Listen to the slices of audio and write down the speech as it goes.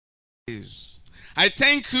I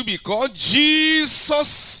thank you because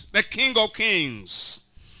Jesus, the King of Kings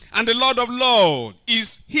and the Lord of Lords,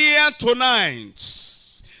 is here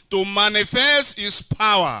tonight to manifest his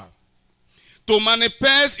power, to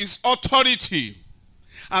manifest his authority,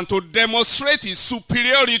 and to demonstrate his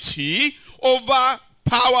superiority over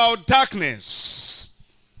power of darkness.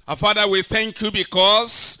 Our Father, we thank you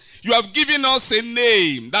because you have given us a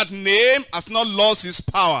name. That name has not lost its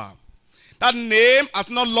power. That name has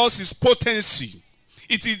not lost its potency.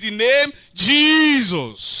 It is the name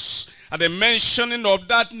Jesus. At the mentioning of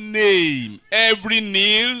that name, every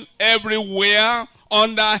knee, everywhere,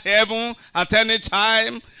 under heaven, at any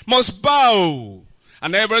time, must bow.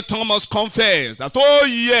 And every tongue must confess that, oh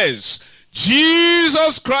yes,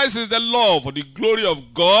 Jesus Christ is the Lord, for the glory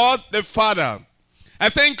of God the Father. I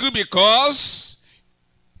thank you because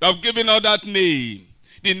you have given us that name.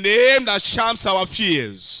 The name that charms our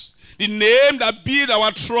fears. The name that beat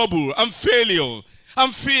our trouble and failure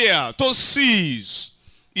and fear to cease.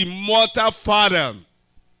 Immortal Father,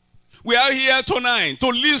 we are here tonight to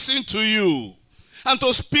listen to you and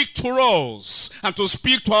to speak to us and to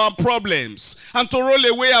speak to our problems and to roll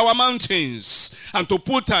away our mountains and to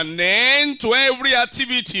put an end to every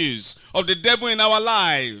activities of the devil in our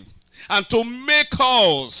life and to make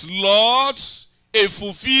us, Lord, a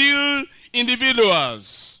fulfilled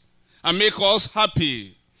individuals and make us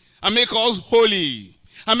happy and make us holy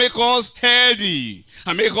and make us healthy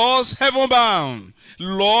and make us heaven-bound.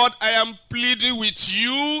 Lord, I am pleading with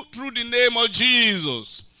you through the name of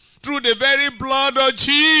Jesus, through the very blood of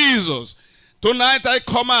Jesus. Tonight I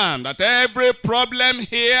command that every problem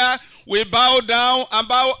here will bow down and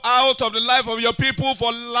bow out of the life of your people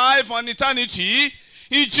for life and eternity.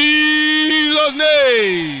 In Jesus'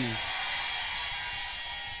 name.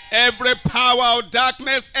 Every power of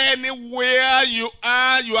darkness, anywhere you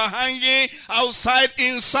are hanging, outside,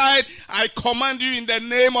 inside, I command you in the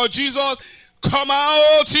name of Jesus, come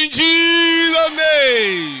out in Jesus'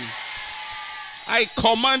 name. I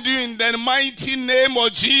command you in the mighty name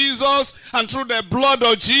of Jesus and through the blood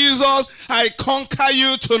of Jesus, I conquer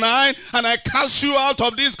you tonight and I cast you out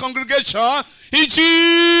of this congregation in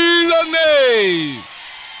Jesus' name.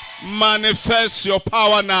 Manifest your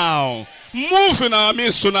power now. Move in our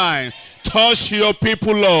midst tonight. Touch your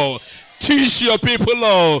people, Lord. Teach your people,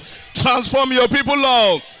 Lord. Transform your people,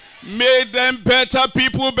 Lord. Make them better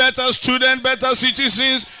people, better students, better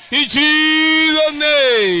citizens. In Jesus'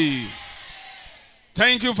 name.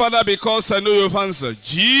 Thank you, Father, because I know you've answered.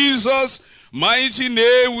 Jesus' mighty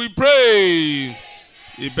name we pray.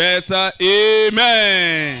 Be better.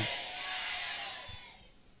 Amen.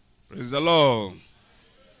 Praise the Lord. You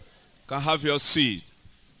can have your seat.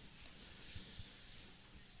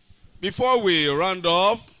 Before we round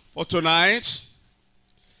off for tonight,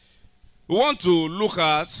 we want to look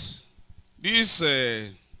at this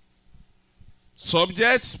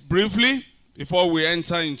subject briefly before we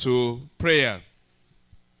enter into prayer.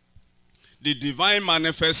 The divine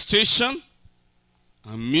manifestation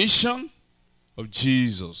and mission of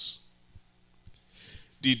Jesus.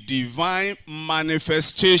 The divine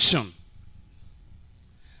manifestation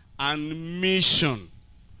and mission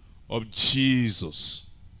of Jesus.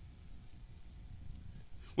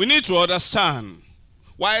 We need to understand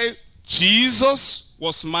why Jesus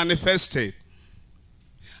was manifested.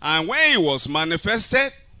 And when he was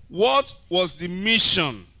manifested, what was the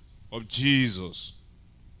mission of Jesus?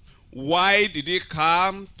 Why did he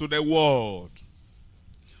come to the world?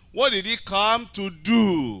 What did he come to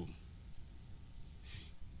do?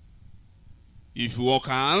 If you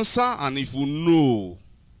can answer and if you know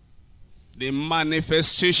the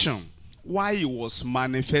manifestation, why he was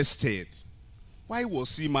manifested. Why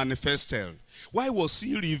was he manifested? Why was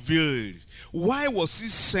he revealed? Why was he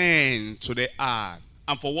sent to the earth?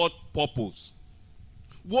 And for what purpose?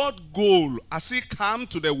 What goal has he come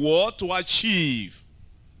to the world to achieve?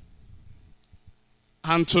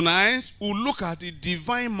 And tonight, we'll look at the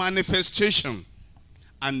divine manifestation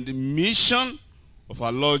and the mission of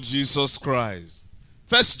our Lord Jesus Christ.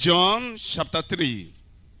 1 John chapter 3.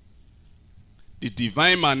 The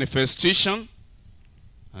divine manifestation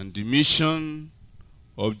and the mission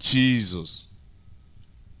of Jesus.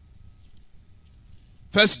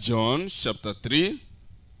 1 John chapter 3,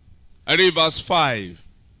 I read verse 5.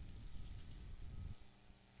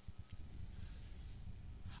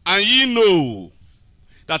 And ye know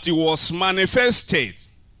that he was manifested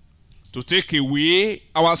to take away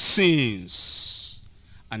our sins,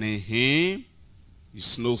 and in him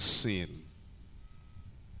is no sin.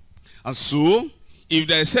 And so, if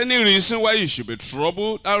there is any reason why you should be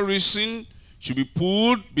troubled, that reason should be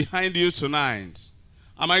put behind you tonight.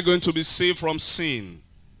 Am I going to be saved from sin?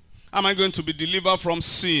 am I going to be delivered from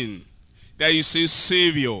sin? There is a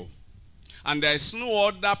Savior. And there is no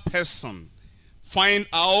other person. Find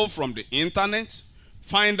out from the internet.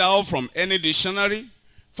 Find out from any dictionary.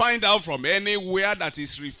 Find out from anywhere that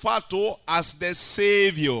is referred to as the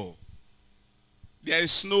Savior. There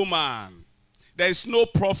is no man. There is no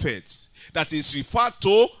prophet that is referred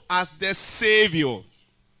to as the Savior.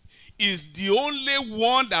 Is the only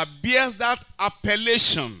one that bears that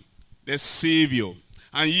appellation, the Savior.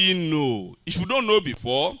 And ye know. If you don't know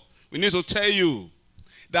before, we need to tell you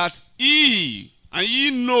that ye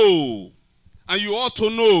know, and you ought to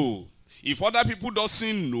know. If other people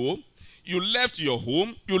doesn't know, you left your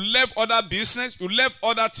home, you left other business, you left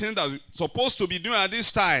other things that you're supposed to be doing at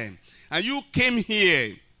this time, and you came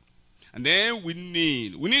here. And then we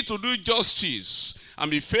need to do justice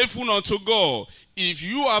and be faithful unto God. If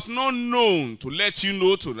you have not known, to let you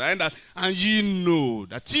know tonight that, and ye know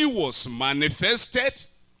that he was manifested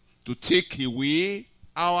to take away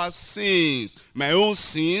our sins. My own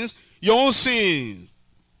sins, your own sins.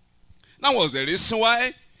 That was the reason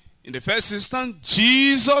why, in the first instance,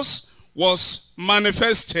 Jesus was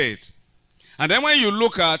manifested. And then when you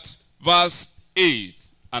look at verse 8,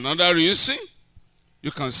 another reason,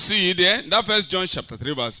 you can see there, in that 1 John chapter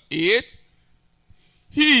 3 verse 8,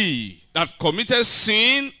 he that committed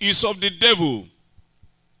sin is of the devil.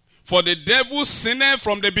 For the devil sinned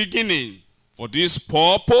from the beginning. For this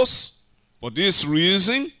purpose, for this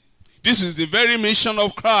reason, this is the very mission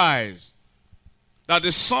of Christ. That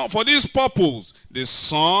the Son, for this purpose, the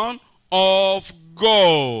Son of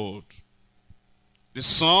God, the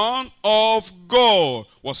Son of God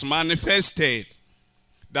was manifested,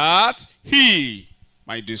 that he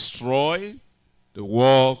might destroy the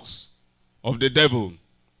works of the devil.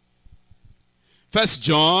 1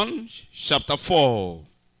 John chapter 4,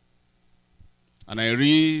 and I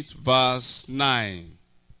read verse 9.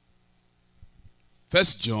 1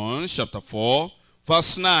 John chapter 4,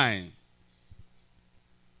 verse 9.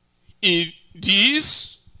 In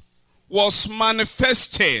this was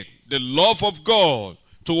manifested the love of God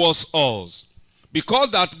towards us,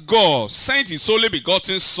 because that God sent his only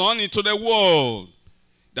begotten Son into the world,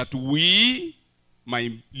 that we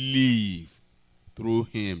might live through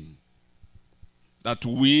him. That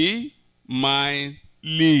we might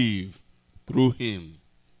live through him.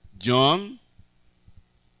 John,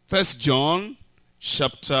 1 John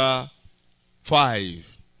chapter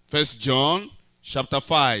 5. 1 John chapter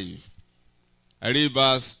 5. I read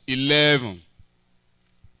verse 11.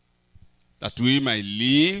 That we might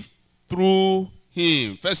live through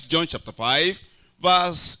him. 1 John chapter 5,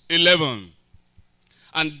 verse 11.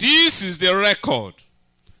 And this is the record,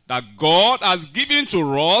 that God has given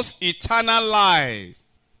to us eternal life,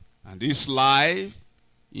 and this life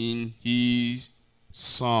in his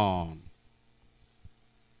Son.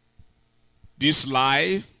 This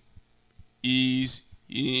life is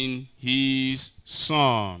in his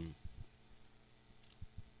Son.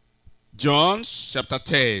 John chapter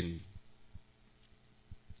 10.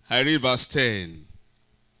 I read verse 10.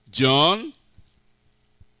 John,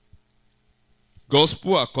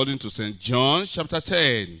 Gospel according to St. John chapter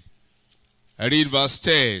 10. I read verse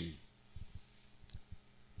 10.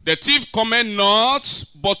 The thief cometh not,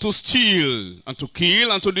 but to steal, and to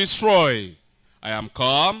kill, and to destroy. I am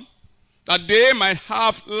come, that they might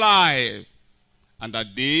have life, and that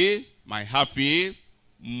they might have it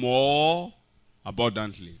more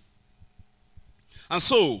abundantly. And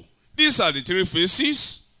so, these are the three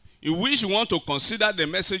phases in which we want to consider the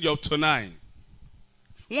message of tonight.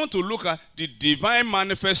 We want to look at the divine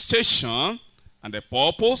manifestation and the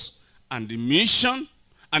purpose and the mission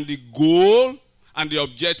and the goal and the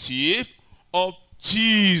objective of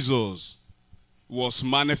Jesus. He was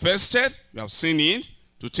manifested, we have seen it,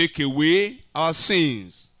 to take away our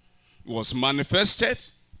sins. He was manifested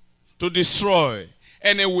to destroy.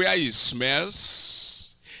 Anywhere he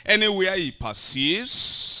smells, anywhere he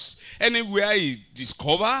perceives, anywhere he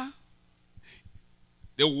discovers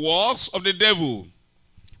the works of the devil.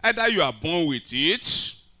 Either you are born with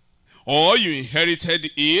it, or you inherited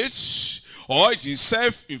it, or it is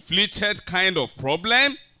self-inflicted kind of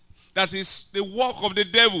problem. That is the work of the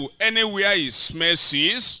devil. Anywhere he smells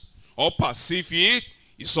it or perceives it,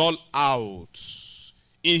 it's all out.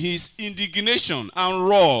 In his indignation and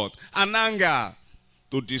wrath and anger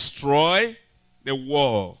to destroy the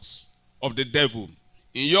works of the devil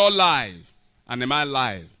in your life and in my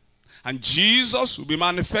life. And Jesus will be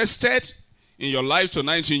manifested in your life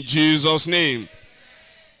tonight in Jesus' name.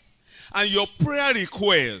 And your prayer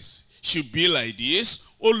request should be like this.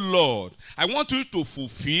 Oh Lord, I want you to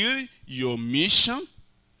fulfill your mission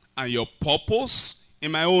and your purpose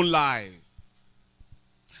in my own life.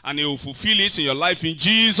 And he will fulfill it in your life in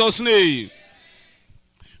Jesus' name.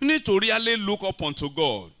 You need to really look up unto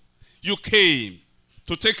God. You came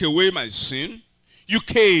to take away my sin. You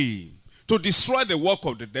came to destroy the work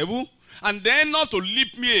of the devil. And then not to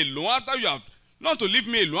leave me alone after you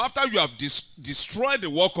have destroyed the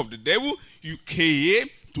work of the devil. You came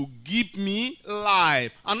to give me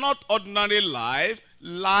life. And not ordinary life.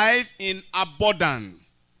 Life in abundance.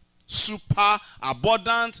 Super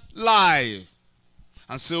abundant life.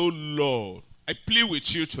 And say, oh Lord, I plead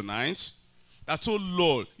with you tonight that, oh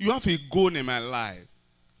Lord, you have a goal in my life.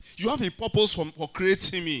 You have a purpose for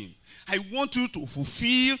creating me. I want you to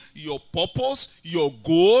fulfill your purpose, your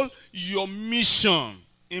goal, your mission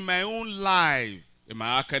in my own life, in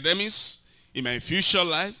my academics, in my future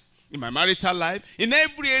life, in my marital life, in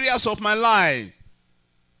every areas of my life.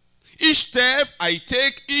 Each step I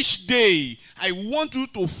take, each day, I want you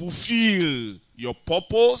to fulfill your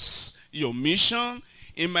purpose, your mission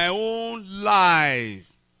in my own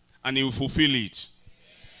life. And he will fulfill it.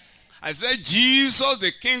 I said, Jesus,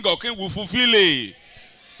 the King of Kings, will fulfill it.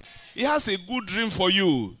 He has a good dream for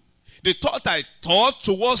you. The thought I thought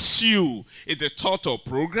towards you is the thought of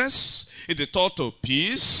progress, is the thought of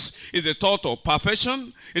peace, is the thought of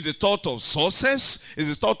perfection, is the thought of success, is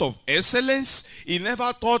the thought of excellence. He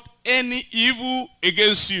never thought any evil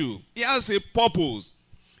against you. He has a purpose.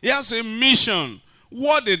 He has a mission.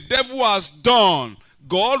 What the devil has done,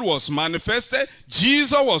 God was manifested,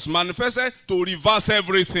 Jesus was manifested to reverse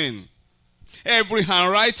everything. Every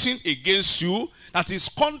handwriting against you that is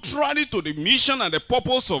contrary to the mission and the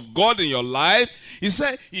purpose of God in your life, he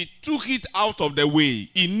said he took it out of the way.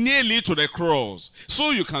 He nailed it to the cross.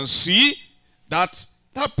 So you can see that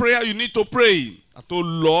prayer you need to pray. That, oh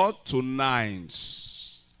Lord, tonight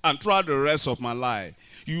and throughout the rest of my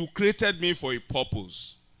life, you created me for a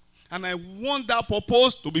purpose. And I want that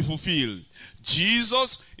purpose to be fulfilled.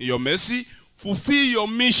 Jesus, in your mercy, fulfill your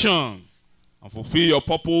mission and fulfill your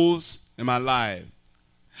purpose in my life.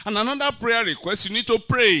 And another prayer request you need to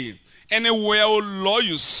pray. Anywhere, oh Lord,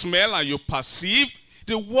 you smell and you perceive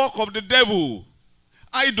the work of the devil.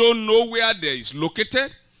 I don't know where there is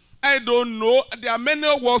located. I don't know. There are many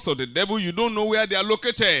works of the devil. You don't know where they are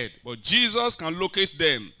located. But Jesus can locate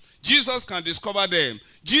them. Jesus can discover them.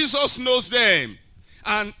 Jesus knows them.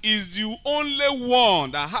 And is the only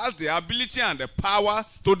one that has the ability and the power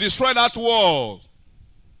to destroy that world.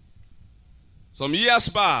 Some years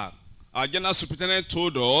back, our general superintendent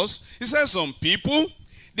told us, he said some people,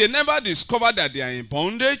 they never discover that they are in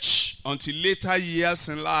bondage until later years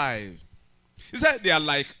in life. He said they are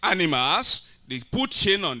like animals. They put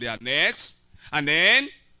chain on their necks. And then,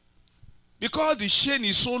 because the chain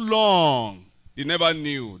is so long, they never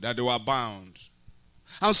knew that they were bound.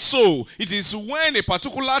 And so, it is when a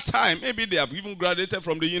particular time, maybe they have even graduated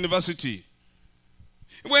from the university.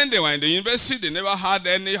 When they were in the university, they never had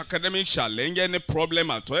any academic challenge, any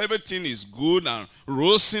problem at all. Everything is good and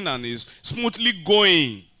rosy and is smoothly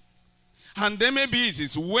going. And then maybe it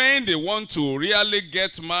is when they want to really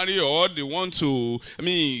get married or they want to,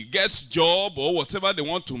 get job or whatever they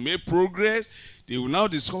want to make progress, they will now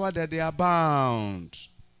discover that they are bound.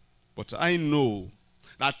 But I know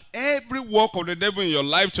that every work of the devil in your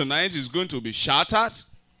life tonight is going to be shattered,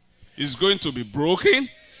 is going to be broken,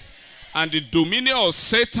 and the dominion of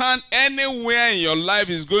Satan anywhere in your life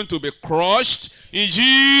is going to be crushed in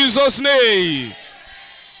Jesus' name.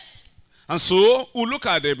 And so, we'll look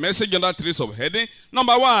at the message under 3 subheading.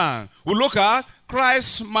 Number 1, we'll look at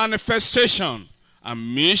Christ's manifestation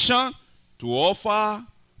and mission to offer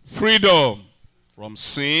freedom from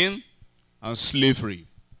sin and slavery.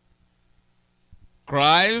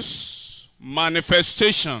 Christ's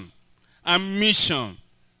manifestation and mission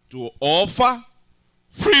to offer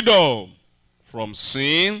freedom from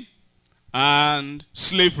sin and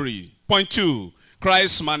slavery. Point 2,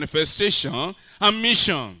 Christ's manifestation and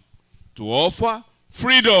mission to offer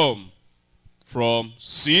freedom from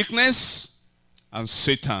sickness and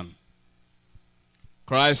Satan.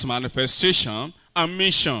 Christ's manifestation and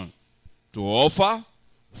mission to offer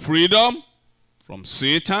freedom from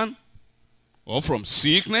Satan or from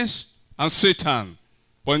sickness and Satan.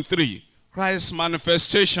 Point 3, Christ's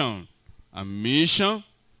manifestation and mission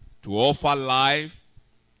to offer life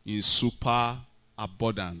in super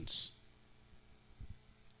abundance.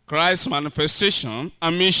 Christ's manifestation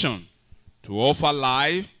and mission to offer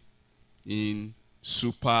life in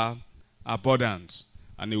super abundance.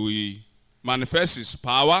 And he will manifest his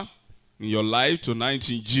power in your life tonight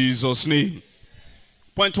in Jesus' name.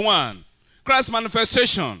 Point 1, Christ's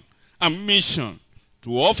manifestation and mission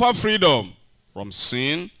to offer freedom from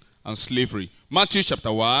sin and slavery. Matthew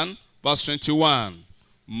chapter 1, verse 21.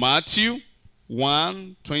 Matthew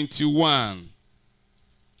 1:21.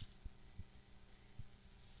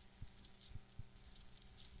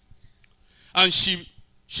 And she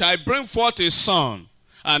shall bring forth a son,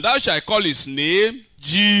 and thou shalt call his name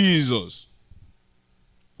Jesus.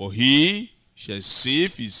 For he shall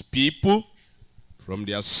save his people from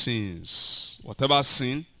their sins. Whatever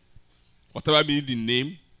sin, whatever be the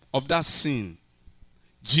name of that sin,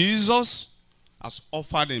 Jesus has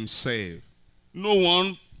offered himself. No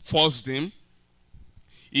one forced him.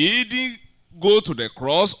 He didn't go to the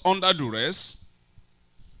cross under duress.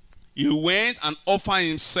 He went and offered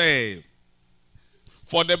himself.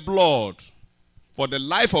 For the blood, for the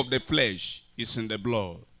life of the flesh is in the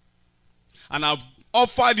blood. And I've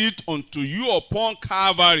offered it unto you upon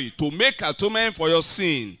Calvary to make atonement for your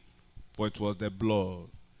sin. For it was the blood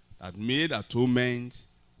that made atonement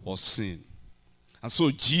for sin. And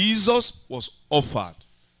so Jesus was offered.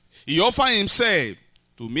 He offered himself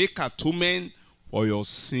to make atonement for your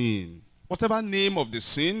sin. Whatever name of the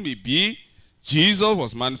sin may be, Jesus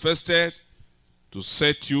was manifested to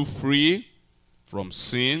set you free from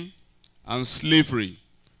sin and slavery.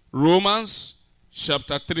 Romans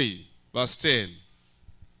chapter 3 verse 10.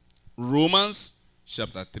 Romans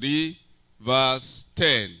chapter 3 verse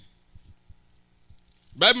 10.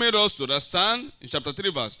 Bible made us to understand in chapter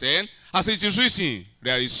 3 verse 10, as it is written,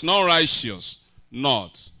 there is none righteous,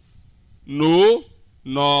 not, no,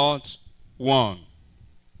 not one.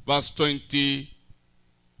 Verse 20.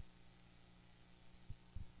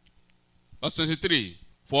 Verse 23.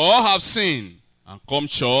 For all have sinned and come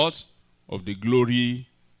short of the glory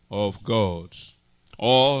of God.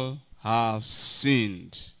 All have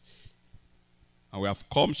sinned, and we have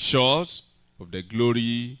come short of the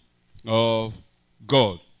glory of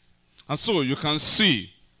God. And so you can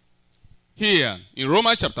see here in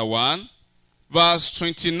Romans chapter 1, verse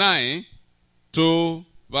 29 to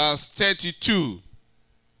verse 32.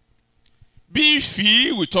 Be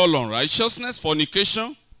filled with all unrighteousness,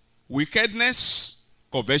 fornication, wickedness,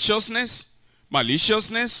 covetousness,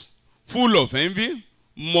 maliciousness, full of envy,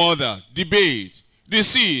 murder, debate,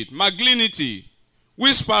 deceit, malignity,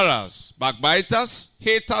 whisperers, backbiters,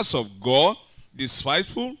 haters of God,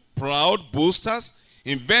 despiteful, proud, boasters,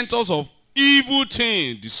 inventors of evil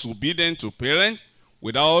things, disobedient to parents,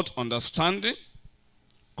 without understanding,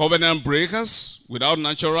 covenant breakers, without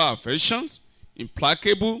natural affections,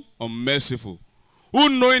 implacable, unmerciful, who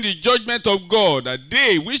knowing the judgment of God, that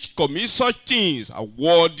they which commit such things are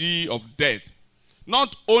worthy of death,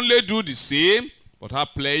 not only do the same, but have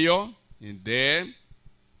pleasure in them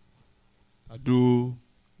that do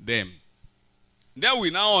them. Then we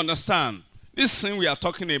now understand this sin we are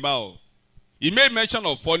talking about. He made mention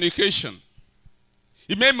of fornication.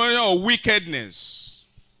 He made mention of wickedness,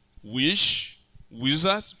 witch,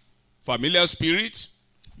 wizard, familiar spirit,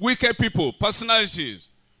 wicked people, personalities,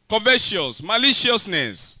 covetous,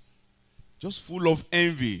 maliciousness, just full of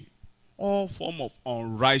envy, all form of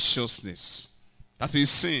unrighteousness. That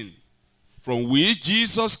is sin, from which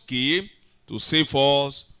Jesus came to save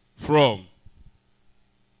us from.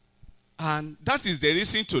 And that is the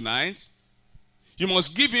reason tonight you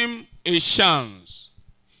must give him a chance.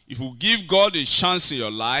 If you give God a chance in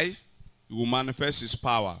your life, he will manifest his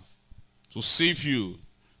power to save you.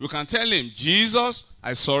 You can tell him, Jesus,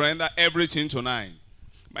 I surrender everything tonight.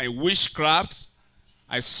 My witchcraft,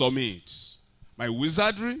 I submit. My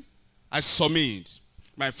wizardry, I submit.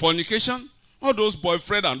 My fornication, all those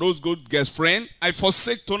boyfriend and those good girlfriend, I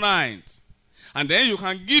forsake tonight. And then you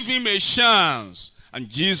can give him a chance. And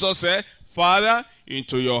Jesus said, Father,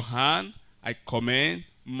 into your hand I commend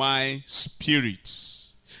my spirit.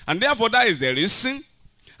 And therefore that is the reason,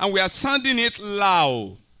 and we are sounding it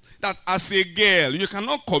loud, that as a girl, you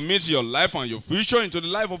cannot commit your life and your future into the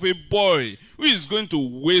life of a boy who is going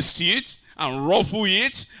to waste it and ruffle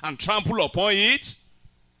it and trample upon it.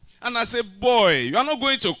 And as a boy, you are not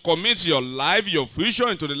going to commit your life, your future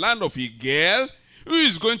into the land of a girl who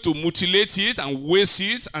is going to mutilate it and waste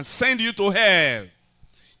it and send you to hell.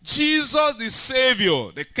 Jesus the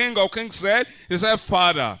Savior, the King of Kings said, he said,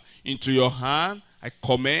 Father, into your hand I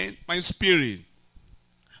commend my spirit.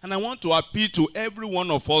 And I want to appeal to every one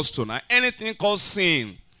of us tonight. Anything called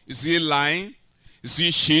sin. Is it lying? Is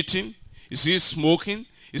it cheating? Is it smoking?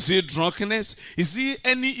 Is it drunkenness? Is it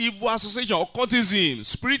any evil association, occultism,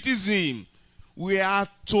 spiritism? We are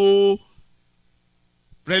to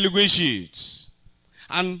relinquish it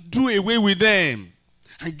and do away with them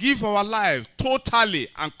and give our life totally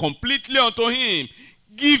and completely unto him.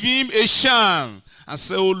 Give him a chance and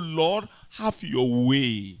say, oh Lord, have your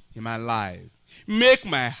way in my life. Make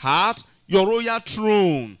my heart your royal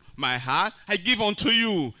throne. my heart I give unto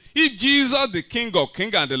you. If Jesus, the King of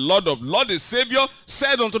kings and the Lord of lords, the Savior,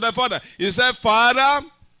 said unto the Father, he said, Father,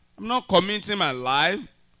 I'm not committing my life,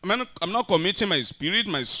 I'm not committing my spirit,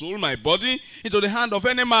 my soul, my body into the hand of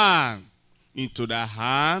any man. Into the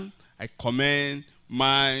hand I commend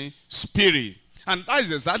my spirit. And that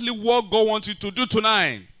is exactly what God wants you to do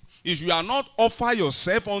tonight. If you are not offer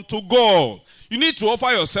yourself unto God, you need to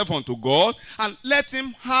offer yourself unto God and let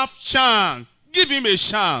him have chance. Give him a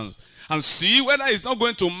chance and see whether he's not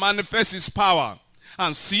going to manifest his power.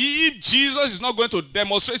 And see if Jesus is not going to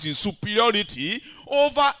demonstrate his superiority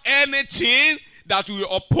over anything that will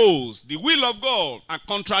oppose the will of God and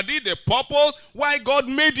contradict the purpose why God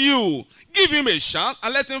made you. Give him a chance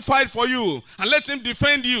and let him fight for you and let him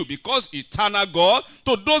defend you, because eternal God,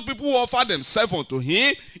 to those people who offer themselves unto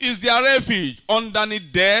him, is their refuge.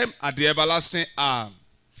 Underneath them are the everlasting arm.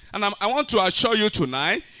 And I want to assure you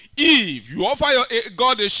tonight, if you offer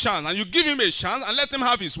God a chance and you give him a chance and let him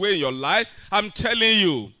have his way in your life, I'm telling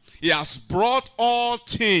you, he has brought all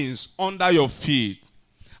things under your feet.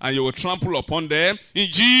 And you will trample upon them in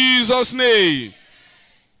Jesus' name.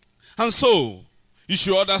 And so, you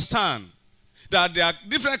should understand that there are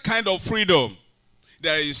different kinds of freedom.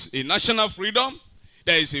 There is a national freedom.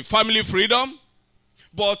 There is a family freedom.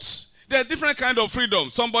 But there are different kinds of freedom.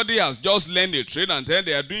 Somebody has just learned a trade and then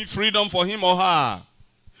they are doing freedom for him or her.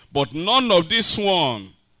 But none of this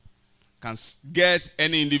one can get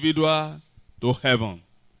any individual to heaven.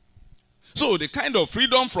 So the kind of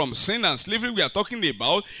freedom from sin and slavery we are talking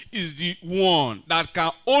about is the one that can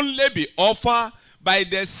only be offered by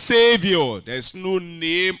the Savior. There is no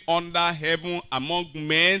name under heaven among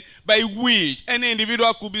men by which any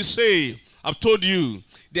individual could be saved. I've told you,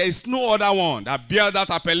 there is no other one that bears that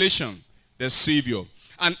appellation, the Savior.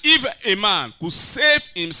 And if a man could save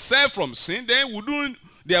himself from sin, then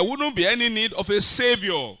there wouldn't be any need of a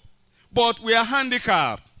Savior. But we are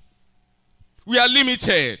handicapped. We are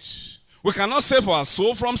limited. We cannot save our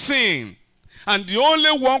soul from sin. And the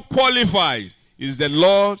only one qualified is the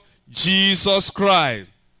Lord Jesus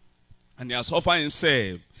Christ. And he has offered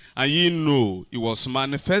himself. And ye know he was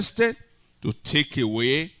manifested to take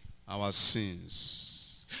away our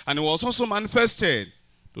sins. And he was also manifested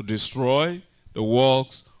to destroy the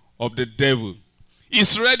works of the devil.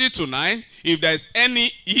 He's ready tonight. If there is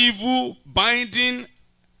any evil binding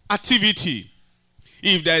activity,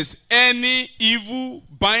 if there is any evil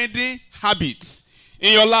binding habits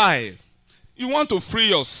in your life, you want to free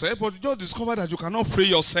yourself, but you just discover that you cannot free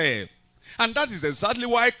yourself. And that is exactly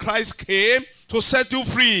why Christ came, to set you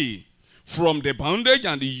free from the bondage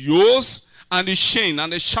and the yokes and the chain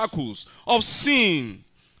and the shackles of sin.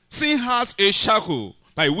 Sin has a shackle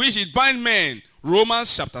by which it binds men.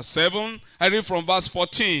 Romans chapter 7, I read from verse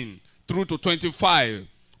 14 through to 25.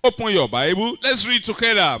 Open your Bible. Let's read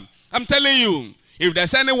together. I'm telling you, if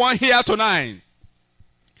there's anyone here tonight,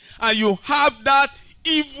 and you have that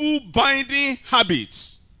evil binding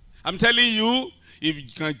habit, I'm telling you, if you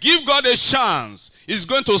can give God a chance, he's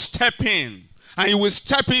going to step in. And he will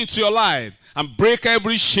step into your life and break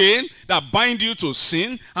every chain that binds you to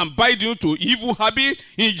sin and bind you to evil habit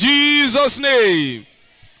in Jesus' name.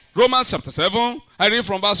 Romans chapter 7, I read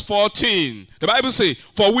from verse 14. The Bible says,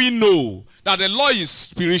 for we know that the law is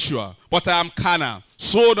spiritual, but I am carnal,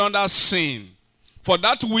 sold under sin. For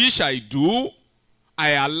that which I do,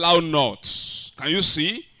 I allow not. Can you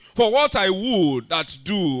see? For what I would, that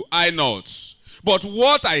do I not. But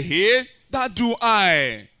what I hate, that do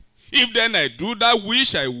I. If then I do that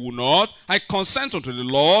which I will not, I consent unto the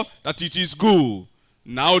law that it is good.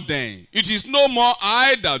 Now then, it is no more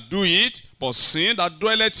I that do it, but sin that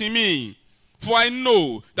dwelleth in me. For I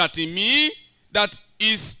know that in me, that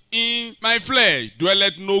is in my flesh,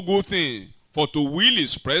 dwelleth no good thing. For to will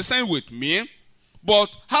is present with me,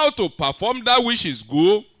 but how to perform that which is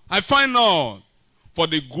good, I find not. For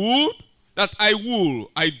the good that I will,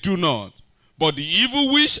 I do not. But the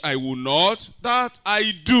evil which I will not, that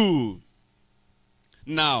I do.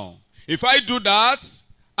 Now, if I do that,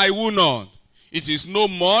 I will not. It is no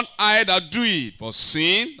more I that do it, but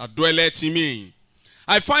sin that dwelleth in me.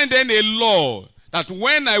 I find then a law, that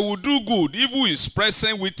when I will do good, evil is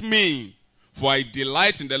present with me. For I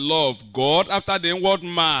delight in the law of God after the inward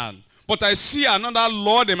man. But I see another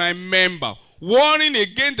law in my member, warring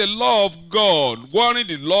against the law of God, warring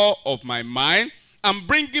the law of my mind, and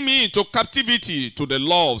bringing me into captivity to the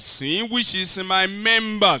law of sin, which is in my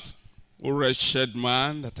members. O wretched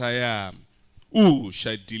man that I am, who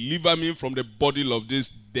shall deliver me from the body of this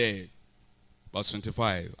death? Verse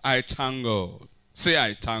 25. I thank God. Say,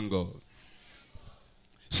 I thank God.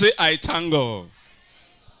 Say, I thank God.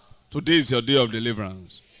 Today is your day of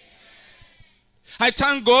deliverance. I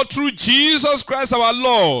thank God through Jesus Christ our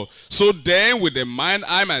Lord. So then with the mind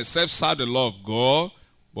I myself serve the law of God,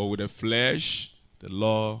 but with the flesh the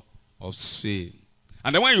law of sin.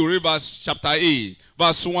 And then when you read chapter 8,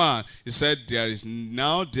 verse 1, it said, there is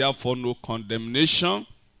now therefore no condemnation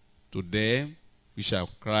to them which shall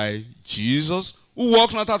cry Jesus, who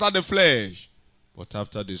walk not after the flesh, but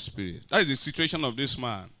after the Spirit. That is the situation of this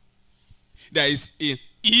man. There is an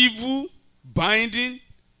evil binding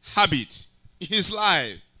habit in his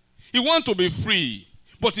life. He wants to be free,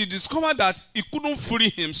 but he discovered that he couldn't free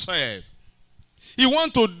himself. He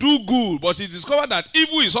wants to do good, but he discovered that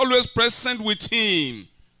evil is always present with him.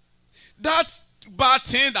 That bad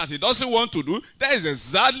thing that he doesn't want to do, that is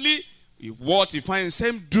exactly what he finds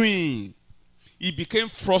himself doing. He became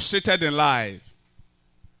frustrated in life.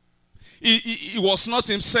 He was not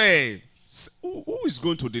himself. Who is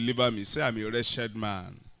going to deliver me? Say, I'm a wretched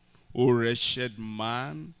man. Oh, wretched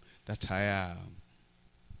man that I am.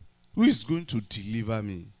 Who is going to deliver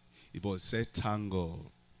me? He was said, thank God.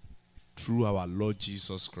 Through our Lord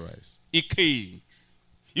Jesus Christ. He came.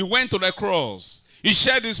 He went to the cross. He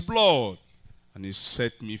shed his blood. And he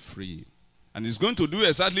set me free. And he's going to do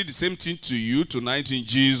exactly the same thing to you tonight in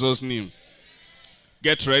Jesus' name.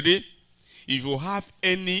 Get ready. If you have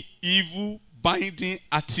any evil binding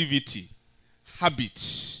activity,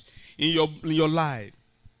 habit in your life,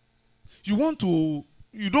 you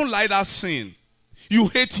don't like that sin. You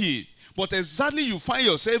hate it. But exactly you find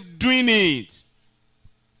yourself doing it.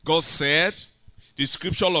 God said, the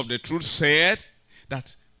scripture of the truth said,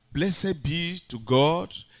 that blessed be to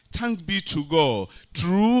God, thanks be to God,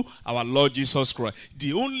 through our Lord Jesus Christ.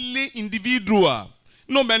 The only individual,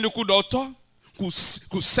 no medical doctor, could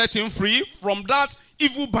set him free from that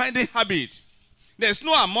evil binding habit. There's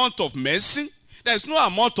no amount of medicine, there's no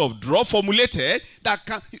amount of drug formulated that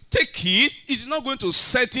can take it. It's not going to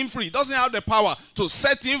set him free. It doesn't have the power to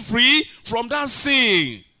set him free from that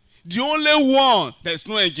sin. The only one, there's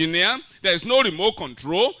no engineer, there's no remote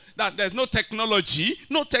control, there's no technology.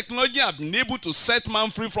 No technology has been able to set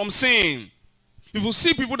man free from sin. If you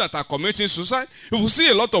see people that are committing suicide, if you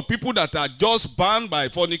see a lot of people that are just banned by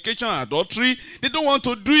fornication and adultery, they don't want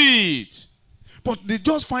to do it. But they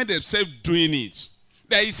just find themselves doing it.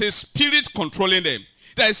 There is a spirit controlling them.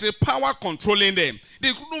 There is a power controlling them.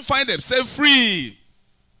 They couldn't find themselves free.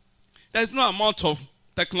 There's no amount of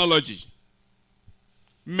technology,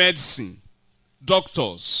 medicine,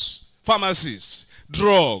 doctors, pharmacies,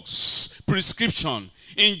 drugs, prescription,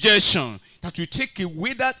 injection that will take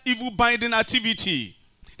away that evil binding activity.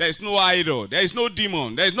 There is no idol, there is no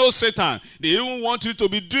demon, there is no Satan. They even want you to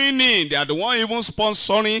be doing it. They are the one even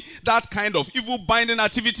sponsoring that kind of evil binding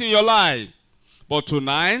activity in your life. But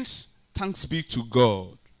tonight, thanks be to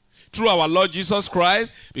God through our Lord Jesus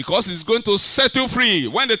Christ, because he's going to set you free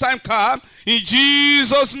when the time comes, in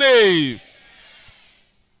Jesus' name.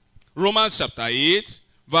 Romans chapter 8,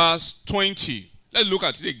 verse 20. Let's look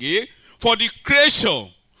at it again. For the creation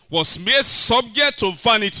was made subject to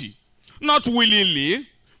vanity, not willingly,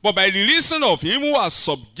 but by the reason of him who has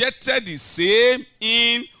subjected the same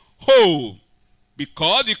in hope,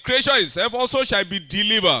 because the creation itself also shall be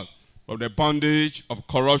delivered from the bondage of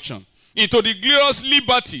corruption into the glorious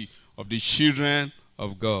liberty of the children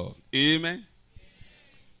of God. Amen.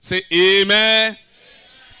 Say amen.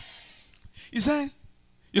 He said,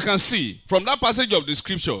 you can see from that passage of the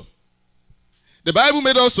scripture, the Bible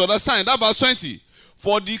made us to understand that verse 20,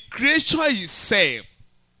 for the creation itself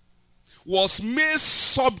was made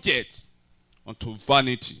subject unto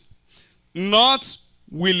vanity, not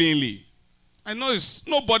willingly. I know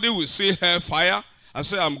nobody will say hellfire and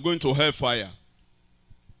say, I'm going to hellfire.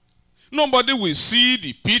 Nobody will see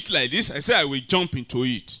the pit like this and say, I will jump into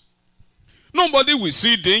it. Nobody will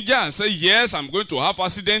see danger and say, yes, I'm going to have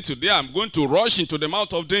accident today. I'm going to rush into the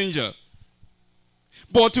mouth of danger.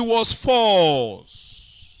 But it was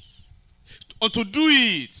forced. To do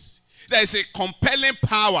it, there is a compelling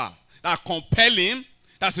power that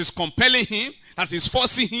is compelling him, that is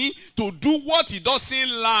forcing him to do what he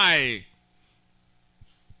doesn't like.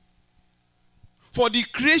 For the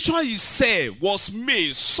creation itself was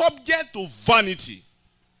made subject to vanity.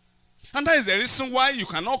 And that is the reason why you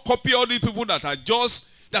cannot copy all these people that are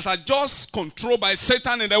just controlled by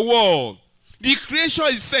Satan in the world. The creation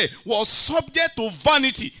itself was subject to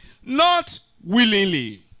vanity, not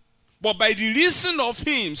willingly, but by the reason of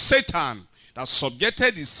him, Satan, that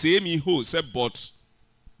subjected the same in hope, said, but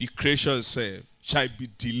the creation itself shall be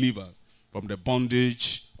delivered from the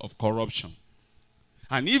bondage of corruption.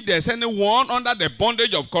 And if there's anyone under the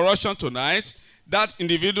bondage of corruption tonight, that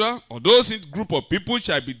individual or those group of people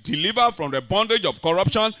shall be delivered from the bondage of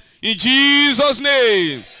corruption in Jesus'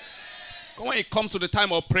 name. when it comes to the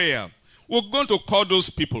time of prayer, we're going to call those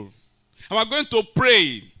people. And we're going to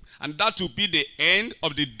pray. And that will be the end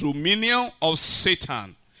of the dominion of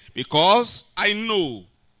Satan. Because I know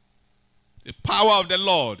the power of the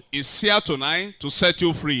Lord is here tonight to set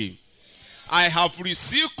you free. I have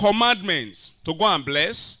received commandments to go and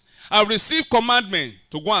bless. I have received commandments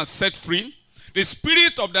to go and set free. The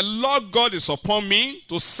Spirit of the Lord God is upon me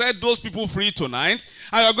to set those people free tonight.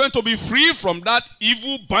 And you're going to be free from that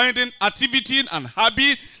evil binding activity and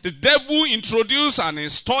habit the devil introduced and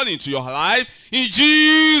installed into your life in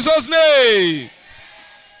Jesus' name.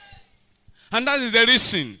 And that is the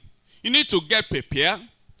reason you need to get prepared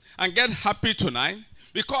and get happy tonight,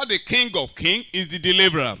 because the King of Kings is the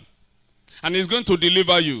deliverer. And he's going to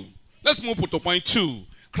deliver you. Let's move to point 2.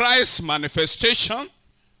 Christ's manifestation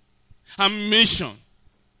and mission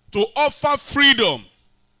to offer freedom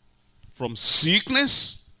from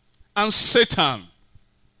sickness and Satan.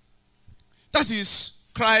 That is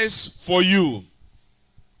Christ for you.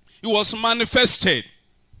 He was manifested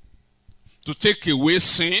to take away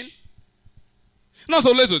sin. Not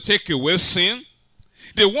only to take away sin,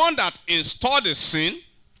 the one that installed the sin,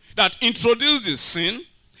 that introduced the sin,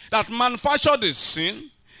 that manufactured the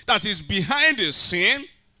sin, that is behind the sin,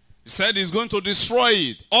 he said he's going to destroy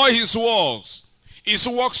it. All his works, his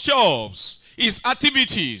workshops, his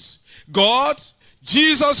activities. God,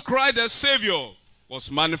 Jesus Christ the Savior,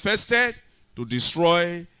 was manifested to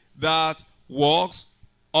destroy that works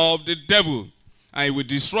of the devil. And he will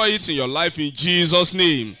destroy it in your life in Jesus'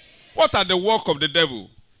 name. What are the work of the devil?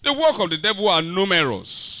 The work of the devil are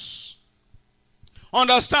numerous.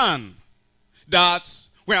 Understand that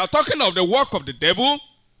we are talking of the work of the devil,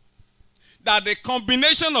 that the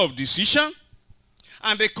combination of decision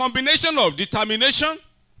and the combination of determination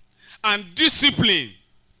and discipline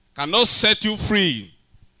cannot set you free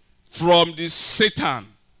from this Satan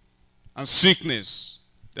and sickness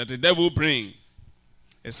that the devil brings,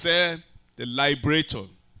 except the liberator,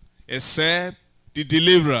 except the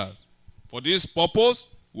deliverer. For this purpose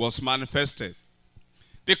was manifested.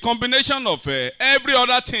 The combination of every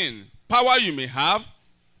other thing, power you may have,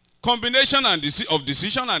 combination and of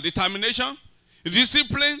decision and determination,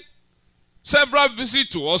 discipline, several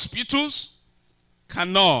visits to hospitals,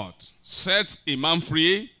 cannot set a man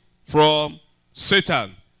free from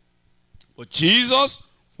Satan. But Jesus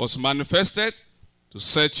was manifested to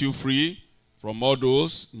set you free from all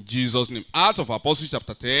those in Jesus' name. Acts of Apostles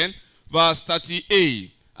chapter 10, verse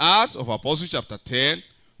 38. Acts of Apostles chapter 10,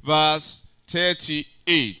 verse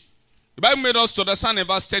 38. The Bible made us to understand in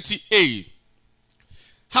verse 38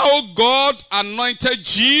 how God anointed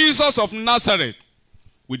Jesus of Nazareth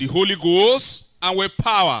with the Holy Ghost and with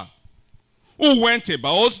power, who went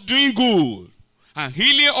about doing good and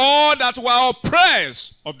healing all that were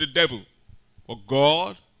oppressed of the devil, for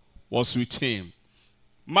God was with him.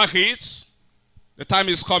 Mark it, the time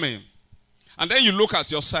is coming. And then you look at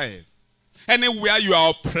your side. Anywhere you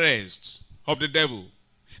are oppressed of the devil,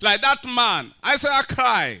 like that man, Isaiah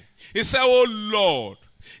cried. He said, oh Lord.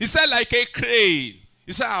 He said, like a crane.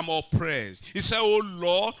 He said, I'm oppressed. He said, oh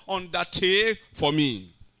Lord, undertake for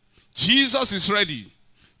me. Jesus is ready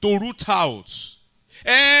to root out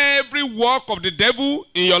every work of the devil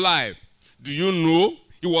in your life. Do you know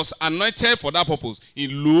he was anointed for that purpose?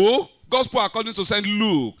 In Luke, Gospel according to St.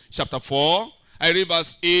 Luke, chapter 4, I read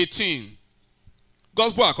verse 18.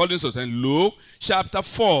 Gospel according to St. Luke, chapter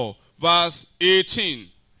 4, verse 18.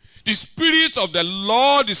 The Spirit of the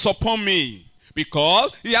Lord is upon me,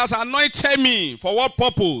 because he has anointed me. For what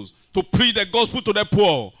purpose? To preach the gospel to the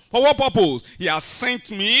poor. For what purpose? He has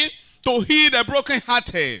sent me to heal the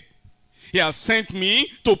brokenhearted. He has sent me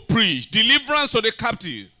to preach deliverance to the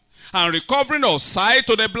captive, and recovering of sight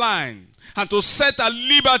to the blind, and to set at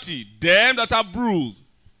liberty them that are bruised,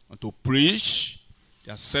 and to preach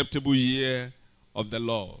the acceptable year of the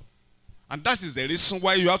Lord. And that is the reason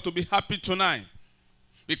why you have to be happy tonight.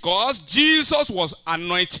 Because Jesus was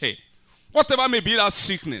anointed. Whatever may be that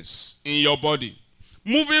sickness in your body,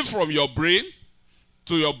 moving from your brain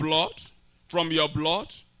to your blood, from your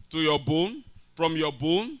blood to your bone, from your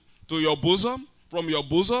bone to your bosom, from your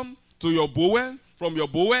bosom to your bowel, from your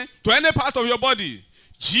bowel to any part of your body.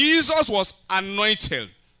 Jesus was anointed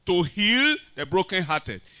to heal the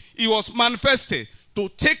brokenhearted. He was manifested to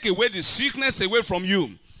take away the sickness away from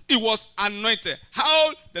you. He was anointed.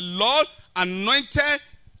 How the Lord anointed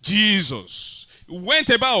Jesus. He went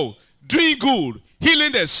about doing good,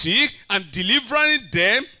 healing the sick, and delivering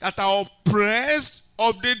them that are oppressed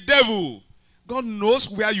of the devil. God knows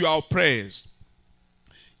where you are oppressed.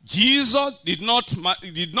 Jesus did not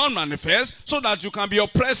manifest so that you can be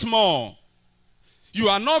oppressed more. You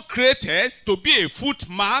are not created to be a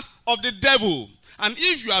footmat of the devil. And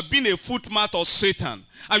if you have been a footmat of Satan,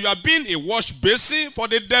 and you have been a wash basin for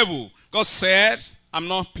the devil, God said, I'm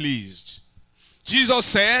not pleased. Jesus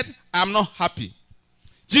said, I'm not happy.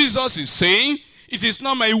 Jesus is saying, it is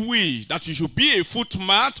not my wish that you should be a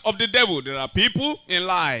footmat of the devil. There are people in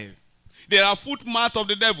life. There are footmat of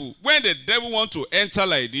the devil. When the devil wants to enter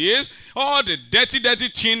like this, all the dirty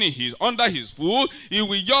thing under his foot, he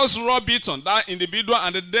will just rub it on that individual,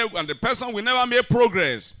 and the devil and the person will never make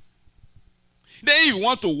progress. Then if you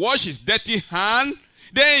want to wash his dirty hand,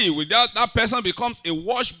 then that person becomes a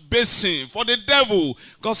wash basin for the devil.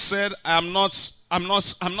 God said, I'm not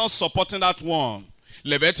supporting that one.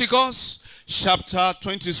 Leviticus chapter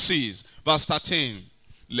 26, verse 13.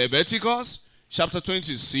 Leviticus chapter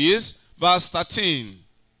 26, verse 13.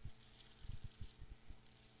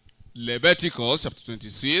 Leviticus chapter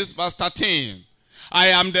 26, verse 13. I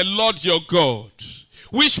am the Lord your God,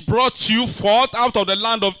 which brought you forth out of the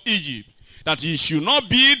land of Egypt, that ye should not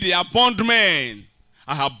be their bondmen.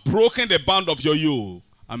 I have broken the band of your yoke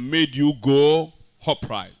and made you go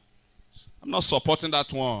upright. I'm not supporting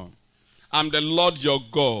that one. I'm the Lord your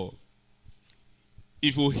God.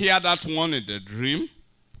 If you hear that one in the dream,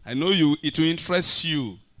 I know it will interest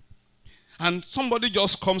you. And somebody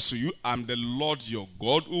just comes to you, I'm the Lord your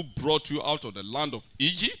God who brought you out of the land of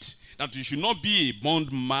Egypt, that you should not be a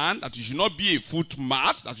bondman, that you should not be a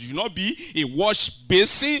footmat, that you should not be a wash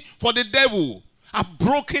basin for the devil. I've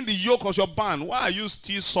broken the yoke of your band. Why are you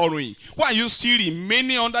still sorrowing? Why are you still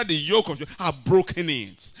remaining under the yoke of your... I've broken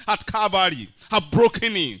it. At Calvary, I've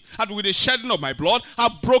broken it. And with the shedding of my blood,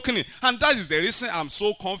 I've broken it. And that is the reason I'm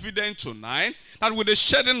so confident tonight, that with the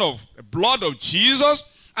shedding of the blood of Jesus,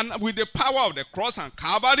 and with the power of the cross and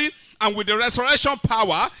Calvary, and with the resurrection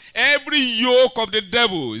power, every yoke of the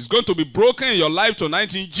devil is going to be broken in your life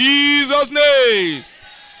tonight in Jesus' name.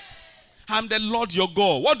 I'm the Lord your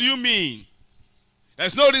God. What do you mean?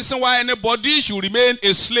 There's no reason why anybody should remain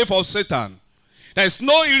a slave of Satan. There's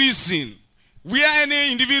no reason where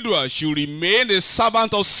any individual should remain a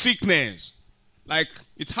servant of sickness. Like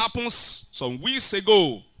it happens some weeks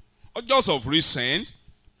ago, or just of recent.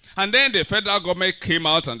 And then the federal government came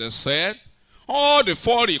out and they said, all the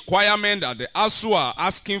 4 requirements that the ASU are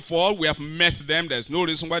asking for, we have met them. There's no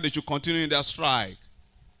reason why they should continue in their strike.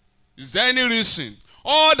 Is there any reason?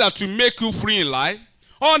 All that will make you free in life,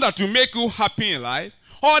 all that will make you happy in life,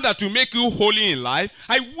 all that will make you holy in life,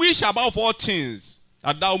 I wish above all things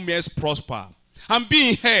that thou mayest prosper and be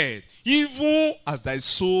in health, even as thy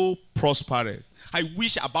soul prospereth. I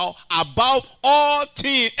wish above all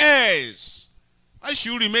things else. Why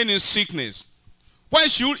should you remain in sickness? Why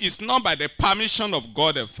should it's not by the permission of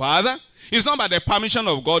God the Father? It's not by the permission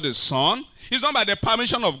of God the Son. It's not by the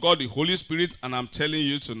permission of God the Holy Spirit. And I'm telling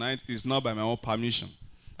you tonight, it's not by my own permission.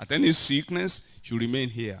 That any sickness should remain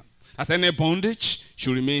here. That any bondage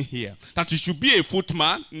should remain here. That you should be a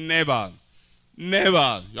footman? Never.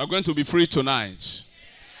 Never. You are going to be free tonight.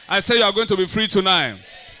 I say you are going to be free tonight.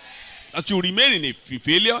 That you remain in a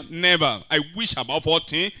failure? Never. I wish above all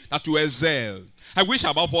things that you excel. I wish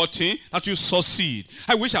above all things that you succeed.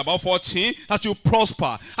 I wish above all things that you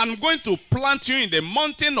prosper. I'm going to plant you in the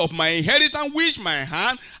mountain of my inheritance which my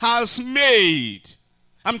hand has made.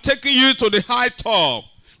 I'm taking you to the high top,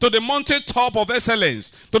 to the mountain top of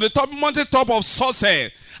excellence, to the mountain top of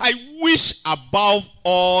success. I wish above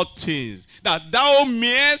all things that thou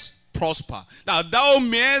mayest prosper, that thou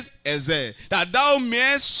mayest excel, that thou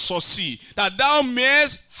mayest succeed, that thou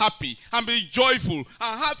mayest happy and be joyful and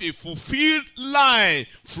have a fulfilled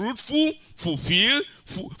life, fruitful, fulfilled,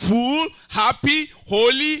 full, happy,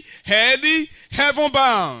 holy, healthy,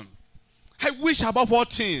 heaven-bound. I wish above all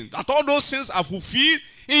things that all those things are fulfilled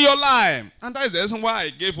in your life. And that is the reason why I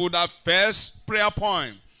gave you that first prayer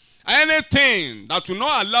point. Anything that will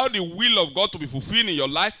not allow the will of God to be fulfilled in your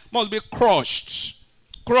life must be crushed.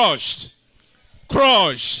 Crushed.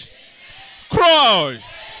 Crushed. Crushed.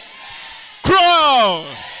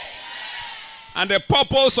 Crushed. And the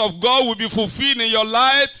purpose of God will be fulfilled in your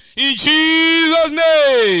life in Jesus'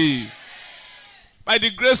 name. By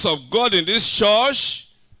the grace of God in this church,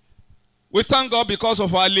 we thank God because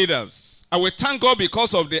of our leaders. And we thank God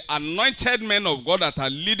because of the anointed men of God that are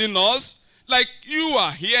leading us. Like you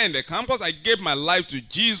are here in the campus. I gave my life to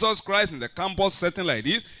Jesus Christ in the campus setting like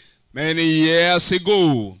this many years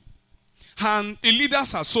ago. And the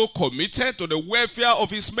leaders are so committed to the welfare of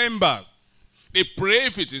his members. They pray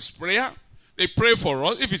if it is prayer. They pray for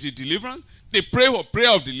us if it is deliverance. They pray for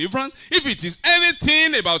prayer of deliverance. If it is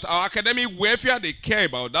anything about our academic welfare, they care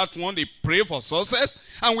about that one. They pray for success.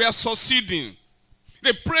 And we are succeeding.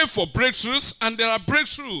 They pray for breakthroughs, and there are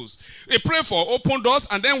breakthroughs. They pray for open doors,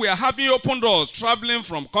 and then we are having open doors, traveling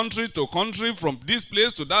from country to country, from this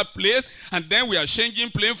place to that place, and then we are changing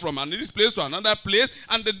plane from this place to another place,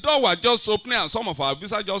 and the door was just opening, and some of our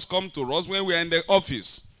visitors just come to us when we are in the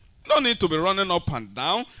office. No need to be running up and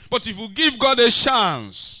down, but if you give God a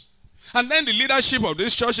chance, and then the leadership of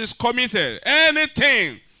this church is committed,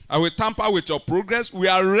 anything I will tamper with your progress, we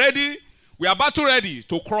are ready, we are battle ready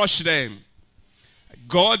to crush them.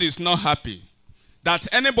 God is not happy that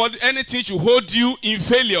anything should hold you in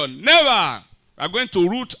failure. Never. We are going to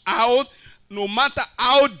root out, no matter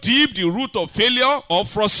how deep the root of failure or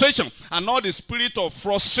frustration, and all the spirit of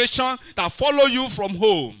frustration that follow you from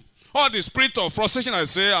home. All the spirit of frustration, I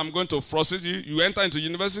say, I'm going to frustrate you. You enter into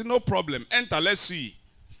university, no problem. Enter, let's see.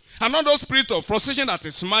 And all those spirit of frustration that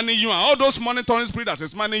is manning you, and all those monitoring spirit that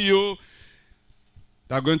is manning you,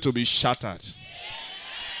 they are going to be shattered.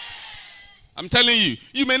 I'm telling you,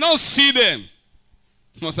 you may not see them,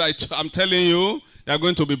 but I'm telling you, they are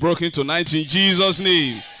going to be broken tonight in Jesus'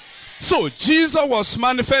 name. So, Jesus was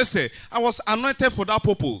manifested and was anointed for that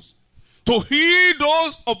purpose. To heal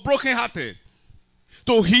those of brokenhearted.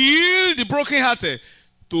 To heal the brokenhearted.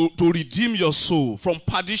 To redeem your soul from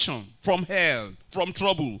perdition, from hell, from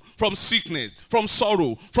trouble, from sickness, from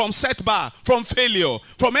sorrow, from setback, from failure,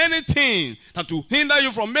 from anything that will hinder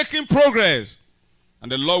you from making progress.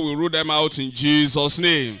 And the Lord will root them out in Jesus'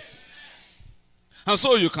 name. And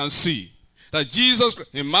so you can see that Jesus,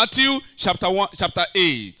 in Matthew chapter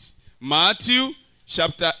 8. Matthew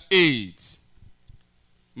chapter 8.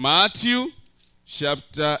 Matthew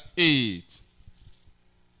chapter 8.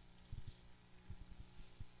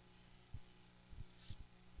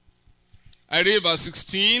 I read verse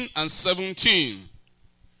 16 and 17.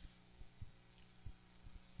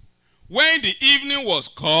 When the evening was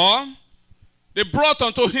come, they brought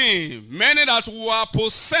unto him many that were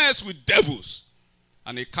possessed with devils,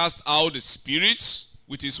 and he cast out the spirits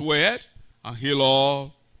with his word, and healed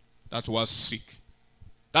all that was sick,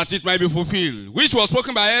 that it might be fulfilled, which was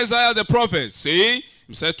spoken by Isaiah the prophet, saying,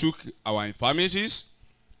 himself took our infirmities,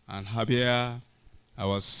 and bare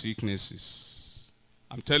our sicknesses.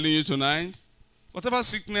 I'm telling you tonight, whatever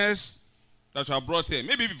sickness that you have brought here,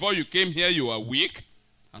 maybe before you came here you were weak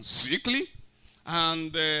and sickly,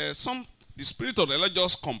 and the Spirit of the Lord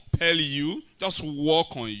just compel you, just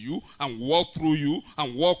walk on you, and walk through you,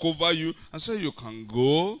 and walk over you, and say you can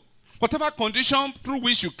go. Whatever condition through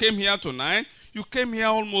which you came here tonight, you came here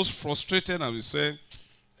almost frustrated, and you say,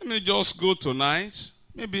 let me just go tonight.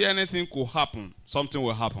 Maybe anything could happen. Something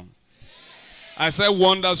will happen. I said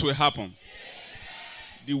wonders will happen.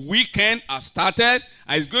 The weekend has started,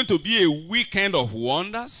 and it's going to be a weekend of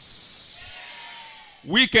wonders.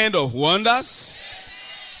 Weekend of wonders.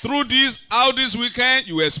 Through this weekend,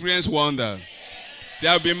 you will experience wonder.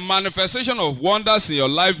 There will be manifestation of wonders in your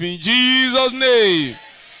life in Jesus' name.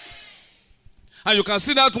 And you can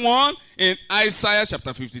see that one in Isaiah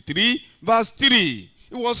chapter 53, verse 3.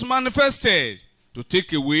 It was manifested to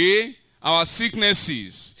take away our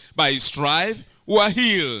sicknesses. By his stripe, we are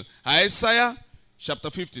healed. Isaiah chapter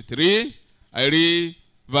 53, I read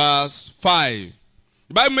verse 5.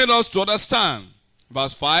 The Bible made us to understand.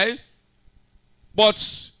 Verse 5.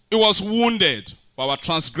 But he was wounded for our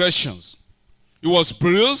transgressions. He was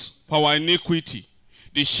bruised for our iniquity.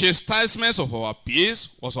 The chastisement of our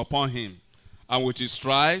peace was upon him. And with his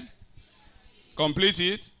stripe, complete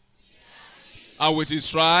it. And with his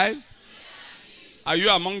stripe, are you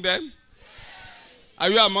among them? Are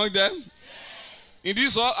you among them? In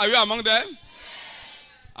this all, are you among them?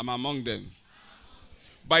 I'm among them.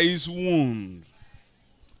 By his wound,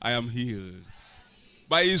 I am healed.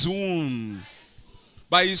 By his wound,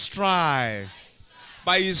 by his stripe,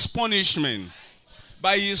 by his punishment,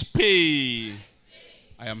 by his pain,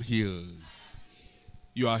 I am healed.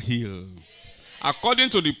 You are healed. According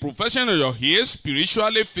to the profession of your healed,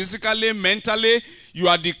 spiritually, physically, mentally, you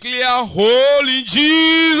are declared whole in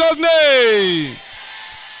Jesus' name.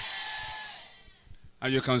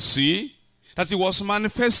 And you can see that it was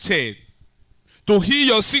manifested to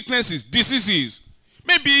heal your sicknesses, diseases.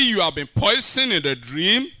 Maybe you have been poisoned in the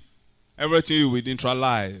dream. Everything will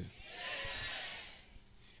neutralize.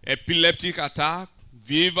 Epileptic attack,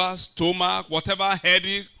 fever, stomach, whatever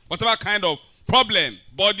headache, whatever kind of problem,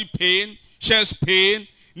 body pain, chest pain,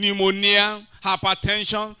 pneumonia,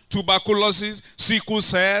 hypertension, tuberculosis, sickle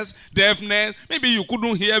cells, deafness. Maybe you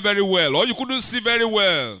couldn't hear very well, or you couldn't see very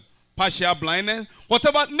well. Partial blindness,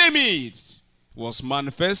 whatever, name it, was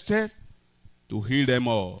manifested to heal them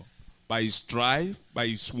all. By his stripe, by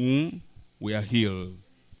his wound, we are healed.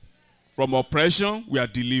 From oppression, we are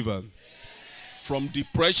delivered. From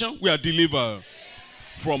depression, we are delivered.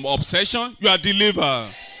 From obsession, you are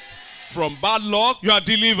delivered. From bad luck, you are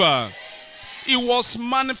delivered. It was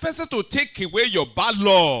manifested to take away your bad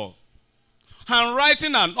luck.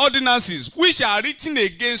 Handwriting and ordinances which are written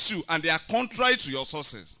against you and they are contrary to your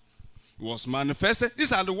sources. It was manifested.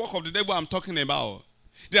 These are the work of the devil I'm talking about.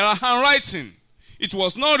 There are handwriting. It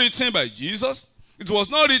was not written by Jesus. It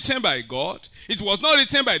was not written by God. It was not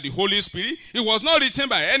written by the Holy Spirit. It was not written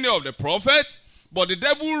by any of the prophets. But the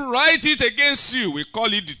devil writes it against you. We call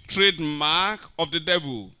it the trademark of the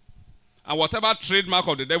devil. And whatever trademark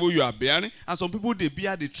of the devil you are bearing, and some people, they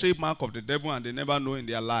bear the trademark of the devil and they never know in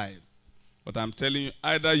their life. But I'm telling you,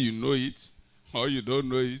 either you know it or you don't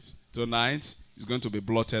know it, tonight it's going to be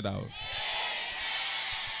blotted out.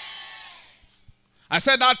 I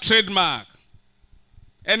said that trademark,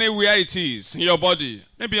 anywhere it is in your body,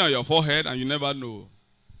 maybe on your forehead and you never know.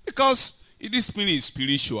 Because this thing is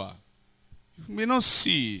spiritual. You may not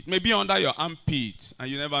see it. It may be under your armpit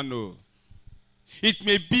and you never know. It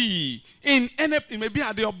may be it may be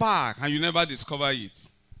at your back and you never discover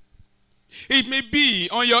it. It may be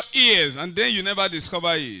on your ears and then you never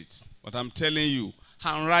discover it. But I'm telling you,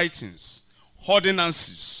 handwritings,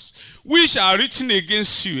 ordinances, which are written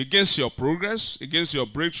against you, against your progress, against your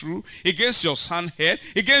breakthrough, against your sound head,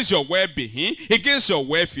 against your well-being, against your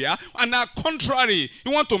welfare, and are contrary.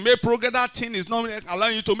 You want to make progress, that thing is not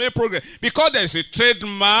allowing you to make progress. Because there's a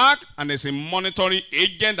trademark and there's a monitoring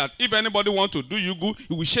agent that if anybody wants to do you good,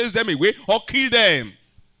 you will chase them away or kill them.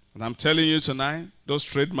 And I'm telling you tonight, those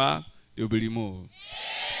trademarks, they will be removed.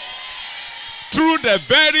 Through the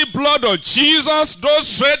very blood of Jesus,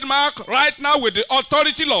 those trademarks right now with the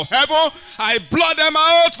authority of heaven, I blot them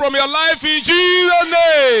out from your life in Jesus'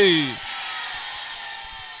 name.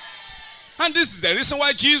 And this is the reason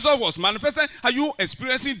why Jesus was manifested. Are you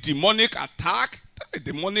experiencing demonic attack? A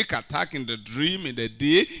demonic attack in the dream, in the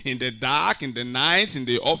day, in the dark, in the night, in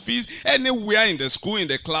the office, anywhere in the school, in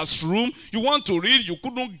the classroom. You want to read, you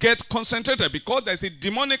couldn't get concentrated because there's a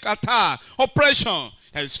demonic attack, oppression.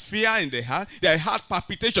 There's fear in the heart. There's heart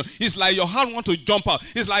palpitation. It's like your heart wants to jump out.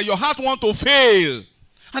 It's like your heart wants to fail.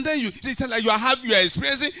 And then it's like you are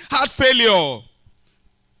experiencing heart failure.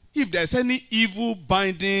 If there's any evil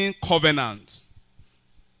binding covenant,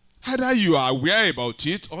 either you are aware about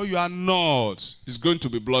it or you are not, it's going to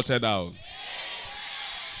be blotted out.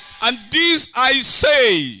 And this I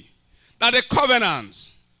say, that the covenant,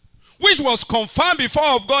 which was confirmed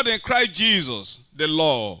before of God in Christ Jesus, the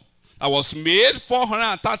law, that was made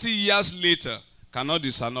 430 years later, cannot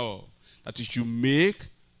disannul that it should make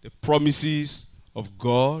the promises of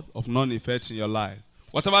God of non-effect in your life.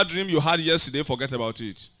 Whatever dream you had yesterday, forget about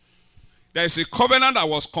it. There is a covenant that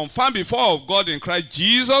was confirmed before of God in Christ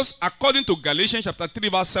Jesus, according to Galatians chapter 3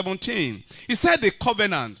 verse 17. He said the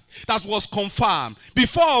covenant that was confirmed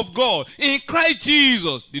before of God in Christ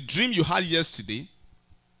Jesus. The dream you had yesterday,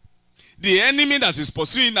 the enemy that is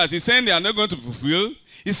pursuing that is saying they are not going to fulfill,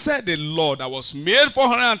 he said the law that was made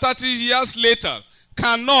 430 years later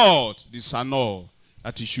cannot disannul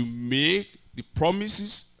that he should make the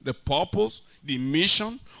promises, the purpose, the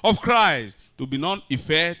mission of Christ to be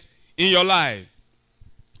non-effect in your life.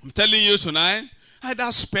 I'm telling you tonight,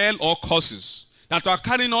 either spell or curses that are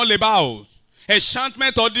carrying all about,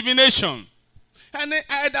 enchantment or divination, and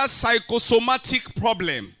either psychosomatic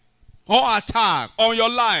problem or attack on your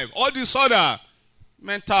life or disorder,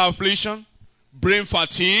 mental affliction, brain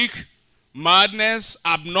fatigue, madness,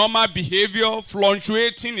 abnormal behavior,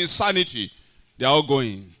 fluctuating insanity, they are all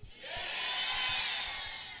going.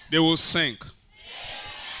 They will sink.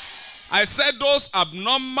 I said those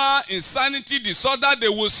abnormal insanity disorder, they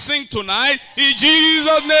will sink tonight in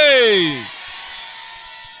Jesus' name.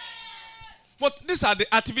 But these are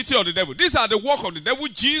the activity of the devil. These are the work of the devil.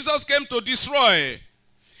 Jesus came to destroy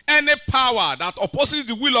any power that opposes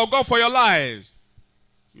the will of God for your lives.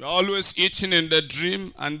 You're always eating in the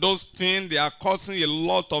dream, and those things, they are causing a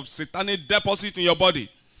lot of satanic deposit in your body.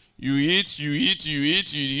 You eat, you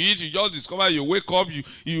just discover you wake up,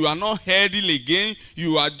 you are not healthy again,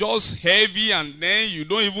 you are just heavy, and then you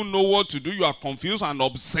don't even know what to do, you are confused and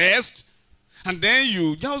obsessed. And then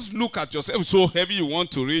you just look at yourself so heavy you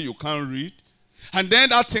want to read, you can't read. And then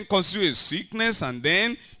that thing causes you a sickness, and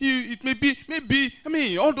then it may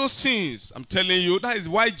be, all those things. I'm telling you, that is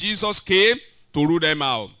why Jesus came to rule them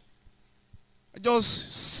out.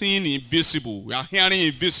 Just seeing invisible, we are hearing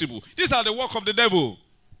invisible. These are the work of the devil.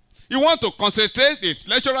 You want to concentrate, the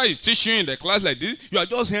lecturer is teaching in the class like this, you are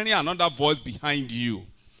just hearing another voice behind you.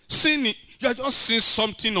 Seeing it, you are just seeing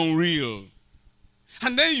something unreal.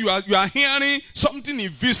 And then you are hearing something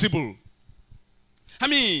invisible.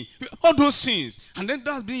 All those things. And then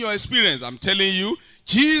that's been your experience. I'm telling you,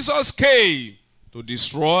 Jesus came to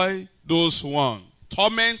destroy those one.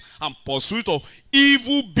 Torment and pursuit of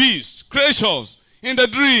evil beasts, creatures in the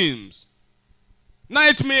dreams.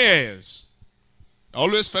 Nightmares.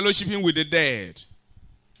 Always fellowshipping with the dead.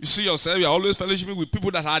 You see yourself, you're always fellowshipping with people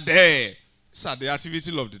that are dead. These are the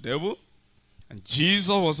activity of the devil. And Jesus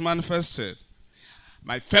was manifested.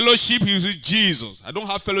 My fellowship is with Jesus. I don't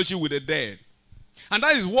have fellowship with the dead. And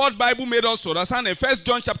that is what Bible made us to understand in 1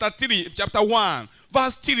 John chapter 1,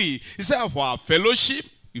 verse 3. It says, for our fellowship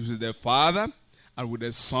is with the Father and with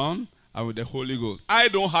the Son and with the Holy Ghost. I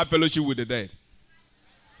don't have fellowship with the dead.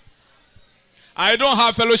 I don't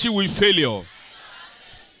have fellowship with failure.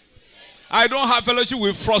 I don't have fellowship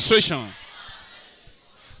with frustration.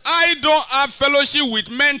 I don't have fellowship with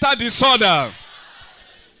mental disorder.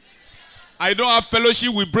 I don't have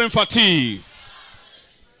fellowship with brain fatigue.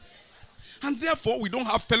 And therefore, we don't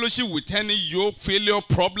have fellowship with any yoke, failure,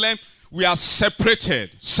 problem. We are separated.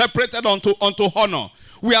 Separated unto honor.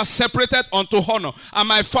 We are separated unto honor. And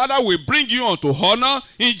my Father will bring you unto honor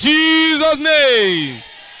in Jesus' name.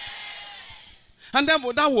 And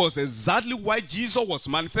therefore, that was exactly why Jesus was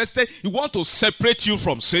manifested. He wants to separate you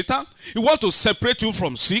from Satan. He wants to separate you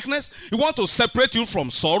from sickness. He wants to separate you from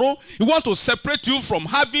sorrow. He wants to separate you from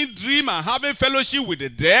having dream and having fellowship with the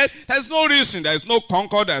dead. There's no reason. There's no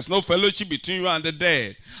concord. There's no fellowship between you and the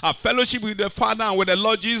dead. A fellowship with the Father and with the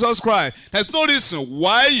Lord Jesus Christ. There's no reason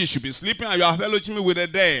why you should be sleeping and you are fellowshipping with the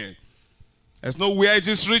dead. There's nowhere it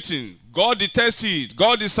is written. God detests it.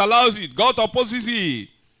 God disallows it. God opposes it.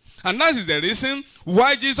 And that is the reason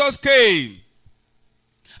why Jesus came.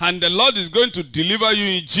 And the Lord is going to deliver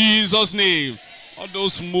you in Jesus' name. All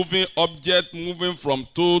those moving objects moving from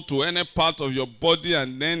toe to any part of your body,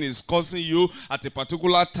 and then it's causing you at a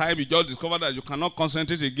particular time. You just discover that you cannot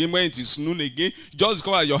concentrate again when it is noon again. You just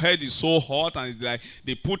discover that your head is so hot, and it's like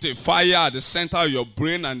they put a fire at the center of your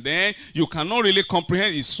brain, and then you cannot really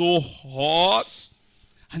comprehend. It's so hot.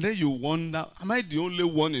 And then you wonder, am I the only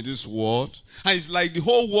one in this world? And it's like the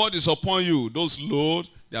whole world is upon you. Those loads,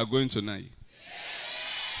 they are going tonight.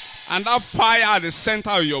 Yeah. And that fire at the center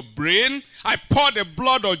of your brain, I pour the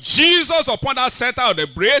blood of Jesus upon that center of the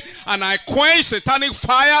brain, and I quench satanic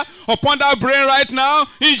fire upon that brain right now,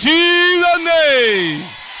 in Jesus' name.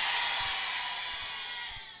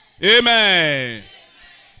 Amen.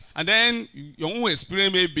 And then your own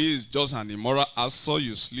experience maybe is just an immoral assault.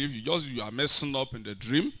 You sleep, you are messing up in the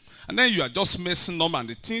dream. And then you are just messing up, and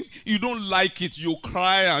the things, you don't like it. You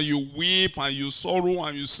cry and you weep and you sorrow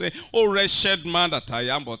and you say, oh, wretched man that I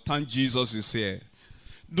am, but thank Jesus is here.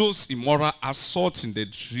 Those immoral assaults in the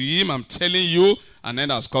dream, I'm telling you, an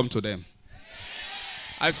end has come to them.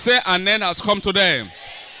 I say an end has come to them.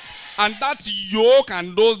 And that yoke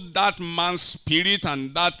and that man's spirit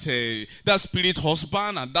and that spirit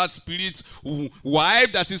husband and that spirit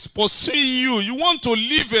wife that is pursuing you. You want to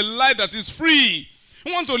live a life that is free.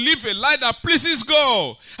 You want to live a life that pleases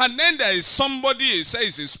God. And then there is somebody, he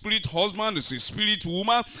says it's a spirit husband, it's a spirit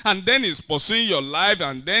woman, and then he's pursuing your life,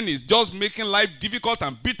 and then he's just making life difficult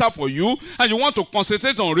and bitter for you. And you want to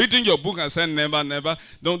concentrate on reading your book and say, never, never,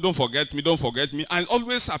 don't forget me, don't forget me. And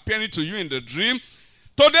always appearing to you in the dream.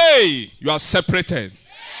 Today, you are separated.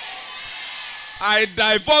 I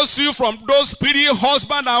divorce you from those spirit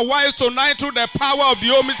husband and wives tonight through the power of the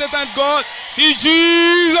omnipotent God in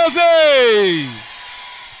Jesus' name.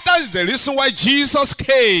 That is the reason why Jesus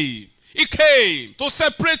came. He came to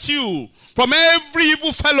separate you from every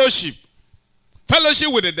evil fellowship.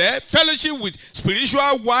 Fellowship with the dead, fellowship with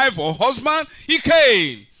spiritual wife or husband. He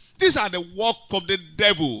came. These are the work of the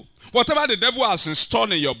devil. Whatever the devil has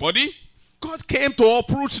installed in your body, God came to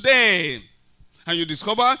uproot them. And you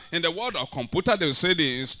discover in the world of computer, they will say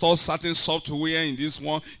they install certain software in this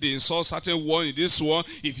one, they install certain one in this one.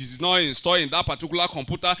 If it's not installed in that particular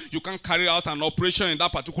computer, you can't carry out an operation in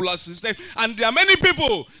that particular system. And there are many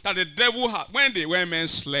people that the devil had, when they were men's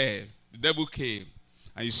slave, the devil came.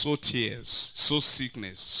 And you saw tears, saw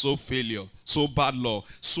sickness, saw failure, saw bad luck,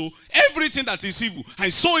 saw everything that is evil. I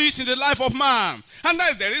saw it in the life of man. And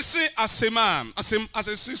that is the reason, as a man, as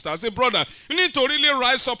a sister, as a brother, you need to really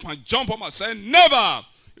rise up and jump up and say, never.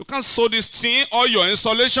 You can't sow this thing or your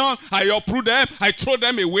installation. I uproot them, I throw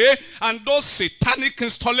them away. And those satanic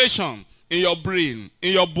installations in your brain,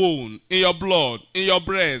 in your bone, in your blood, in your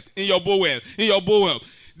breast, in your bowel,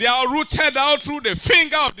 they are rooted out through the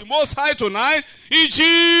finger of the Most High tonight in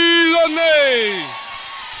Jesus' name.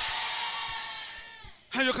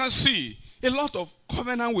 And you can see a lot of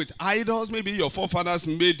covenant with idols. Maybe your forefathers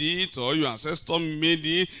made it or your ancestors made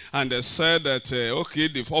it, and they said that, okay,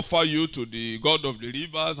 they've offered you to the God of the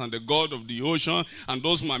rivers and the God of the ocean, and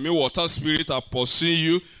those mammy water spirits are pursuing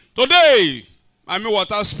you. Today,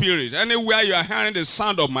 water spirit, anywhere you are hearing the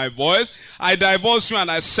sound of my voice, I divorce you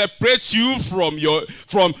and I separate you from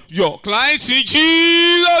your clients in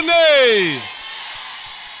Jesus' name.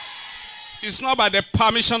 It's not by the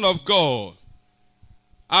permission of God.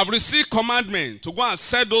 I've received commandment to go and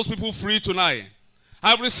set those people free tonight.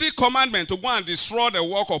 I've received commandment to go and destroy the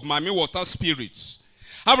work of Mami water spirits.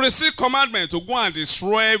 I've received commandment to go and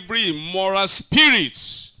destroy every immoral spirit.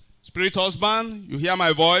 Spirit husband, you hear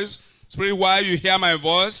my voice. Spirit wife, you hear my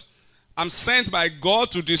voice. I'm sent by God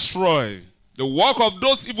to destroy the work of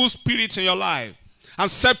those evil spirits in your life and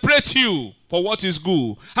separate you for what is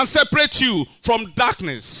good, and separate you from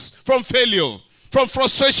darkness, from failure, from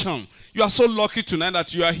frustration. You are so lucky tonight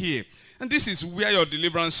that you are here. And this is where your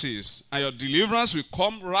deliverance is. And your deliverance will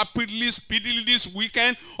come rapidly, speedily this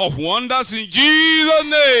weekend of wonders in Jesus'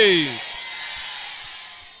 name.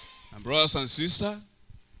 And brothers and sisters,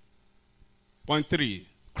 point 3.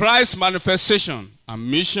 Christ's manifestation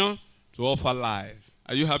and mission to offer life.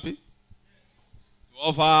 Are you happy? To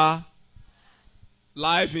offer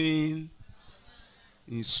life in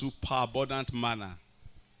super abundant manner.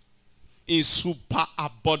 In super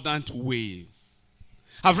abundant way.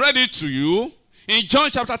 I've read it to you in John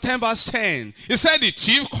chapter 10 verse 10. He said the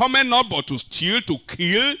thief cometh not but to steal, to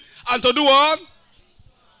kill, and to do what?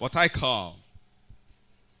 What I call.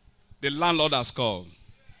 The landlord has called.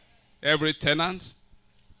 Every tenant,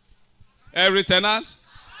 they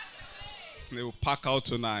will pack out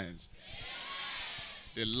tonight.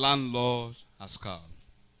 The landlord has come.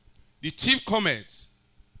 The thief cometh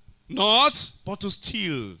not but to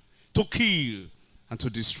steal, to kill, and to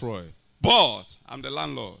destroy. But I'm the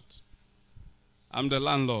landlord. I'm the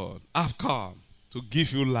landlord. I've come to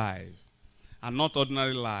give you life. And not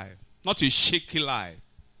ordinary life. Not a shaky life.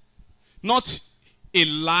 Not a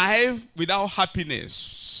life without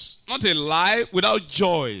happiness. Not a life without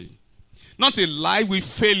joy. Not a life with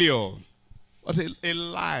failure. But a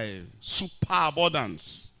life, super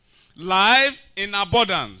abundance. Life in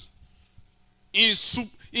abundance. In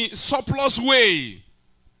surplus way.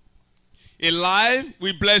 A life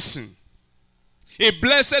with blessing. A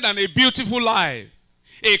blessed and a beautiful life.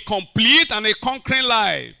 A complete and a conquering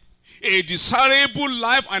life. A desirable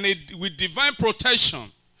life and with divine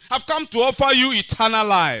protection. I've come to offer you eternal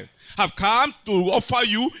life. I've come to offer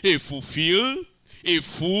you a fulfilled, a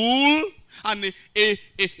full, and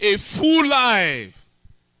a full life.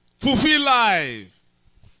 Fulfilled life.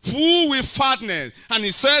 Full with fatness. And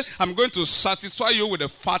he said, I'm going to satisfy you with the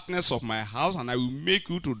fatness of my house, and I will make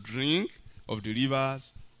you to drink of the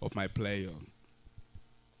rivers of my pleasure.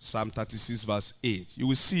 Psalm 36 verse 8. You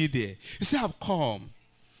will see it there. He said, I've come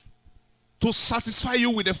to satisfy you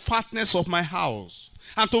with the fatness of my house,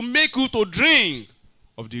 and to make you to drink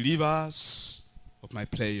of the rivers of my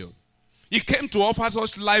pleasure. He came to offer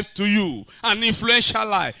such life to you, an influential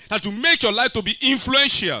life, that to make your life to be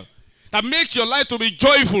influential, that makes your life to be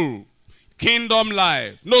joyful. Kingdom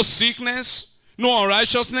life. No sickness, no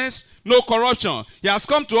unrighteousness, no corruption. He has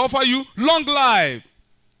come to offer you long life.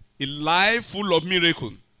 A life full of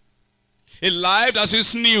miracle. A life that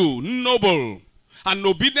is new, noble, and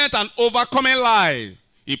obedient and overcoming life.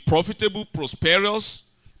 A profitable, prosperous,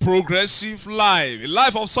 progressive life. A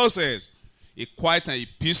life of success. A quiet and a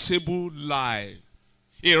peaceable life.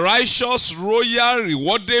 A righteous, royal,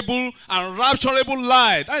 rewardable, and rapturable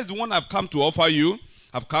life. That is the one I've come to offer you.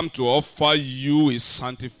 I've come to offer you a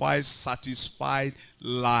sanctified, satisfied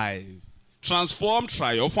life. Transformed,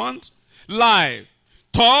 triumphant life.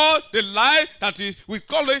 Toward the life that is, we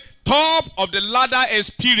call it top of the ladder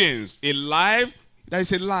experience. A life that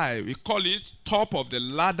is a life. We call it top of the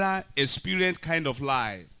ladder experience kind of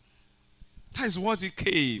life. That is what it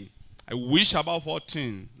came. I wish above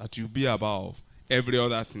 14 that you be above every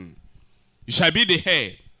other thing. You shall be the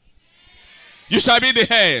head. You shall be the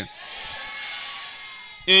head.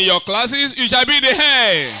 In your classes, you shall be the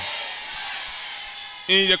head.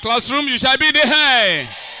 In your classroom, you shall be the head.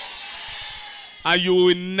 And you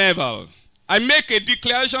will never. I make a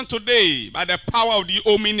declaration today by the power of the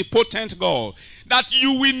omnipotent God that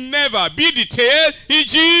you will never be the tail in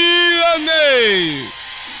Jesus' name.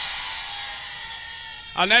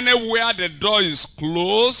 And anywhere the door is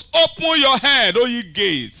closed, open your head, O ye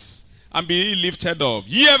gates, and be ye lifted up.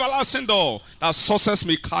 Ye everlasting door, that success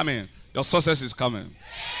may come in. Your success is coming.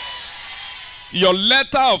 Your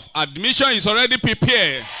letter of admission is already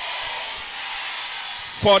prepared.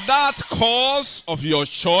 For that cause of your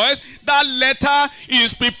choice, that letter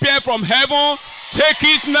is prepared from heaven. Take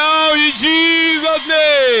it now in Jesus'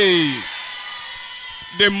 name.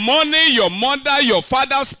 The money your mother, your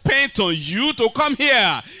father spent on you to come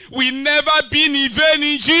here will never be in vain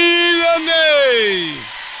in Jesus' name.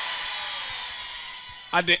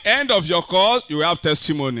 At the end of your course, you will have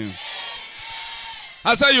testimony.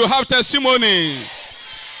 I said you have testimony.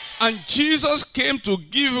 And Jesus came to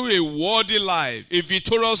give you a worthy life, a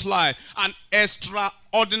victorious life, an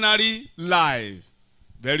extraordinary life,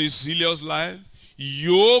 very zealous life,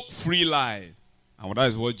 yoke-free life. And that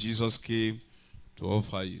is what Jesus came to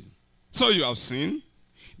offer you. So you have seen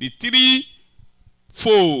the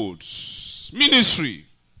threefold ministry,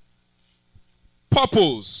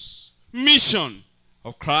 purpose, mission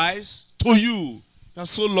of Christ to you. You are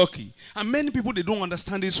so lucky. And many people, they don't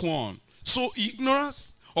understand this one. So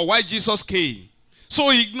ignorance of why Jesus came.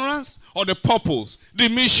 So ignorance of the purpose, the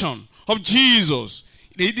mission of Jesus.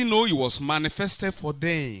 They didn't know he was manifested for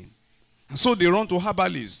them. And so they run to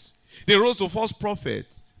herbalists. They run to false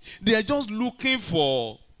prophets. They are just looking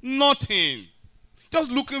for nothing. Just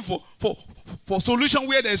looking for solution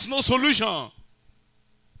where there is no solution.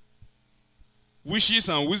 Witches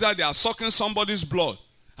and wizards, they are sucking somebody's blood.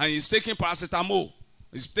 And he's taking paracetamol.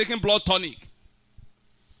 He's taking blood tonic.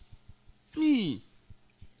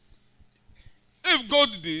 If God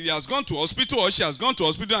he has gone to hospital or she has gone to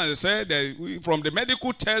hospital and they said that from the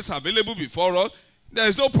medical tests available before us, there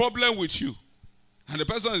is no problem with you. And the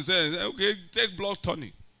person is saying, okay, take blood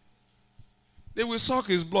tonic. They will suck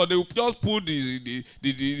his blood. They will just put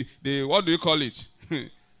the what do you call it?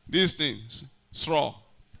 These things, straw.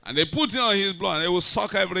 And they put it on his blood and they will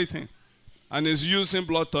suck everything. And he's using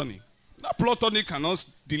blood tonic. That blood tonic cannot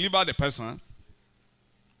deliver the person.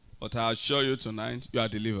 But I assure you tonight, you are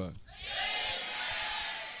delivered.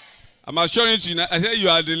 I'm assuring you tonight, I say you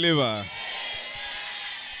are delivered.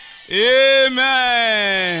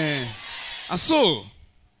 Amen. And so,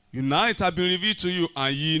 it has been revealed to you,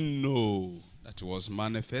 and ye know that it was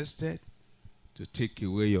manifested to take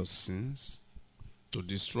away your sins, to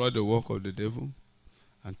destroy the work of the devil,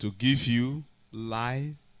 and to give you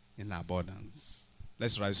life in abundance.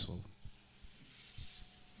 Let's rise up.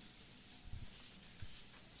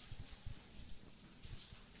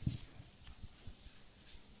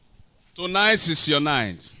 Tonight is your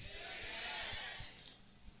night.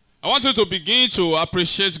 I want you to begin to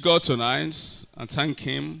appreciate God tonight and thank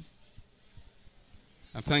Him.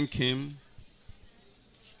 And thank Him.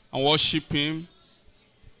 And worship Him.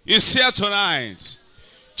 He's here tonight.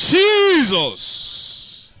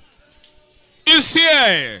 Jesus is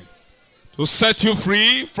here to set you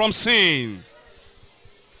free from sin.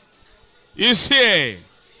 He's here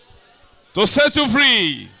to set you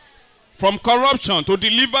free from corruption, to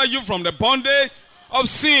deliver you from the bondage of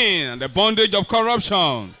sin and the bondage of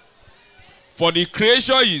corruption. For the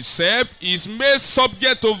creation itself is made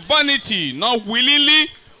subject to vanity, not willingly,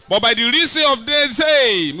 but by the reason of the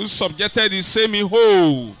same, who subjected the same in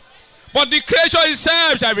whole. But the creation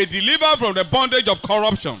itself shall be delivered from the bondage of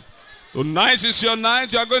corruption. Tonight is your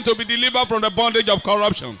night. You are going to be delivered from the bondage of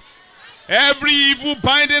corruption. Every evil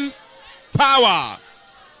binding power,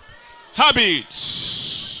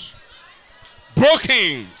 habits,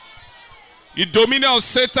 broken. The dominion of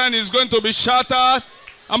Satan is going to be shattered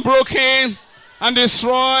and broken and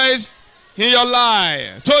destroyed in your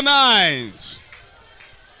life tonight.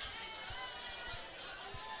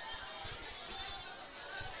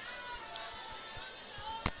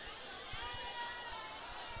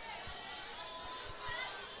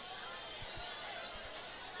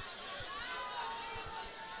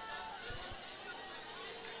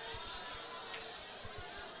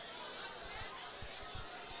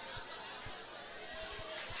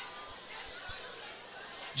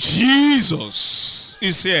 Jesus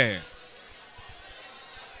is here.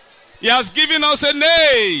 He has given us a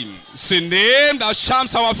name. It's a name that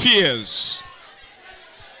charms our fears.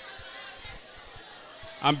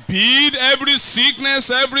 And bid every sickness,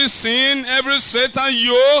 every sin, every Satan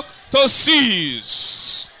yoke to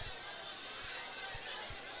cease.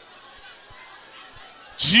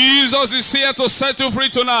 Jesus is here to set you free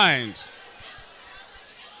tonight.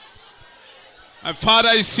 And Father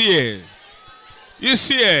is here. He's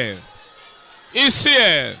here. He's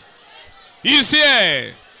here. He's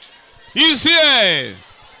here. He's here.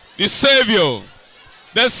 The Savior.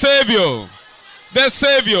 The Savior. The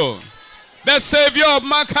Savior. The Savior of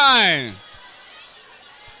mankind.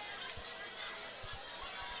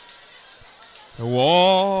 The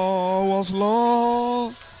war was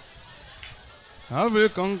lost. Have we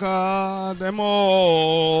conquered them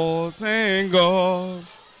all? Thank God.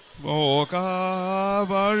 Oh,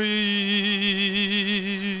 Calvary,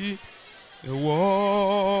 the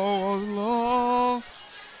war was lost.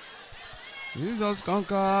 Jesus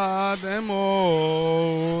conquered them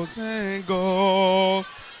all. Thank God.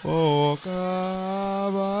 Oh,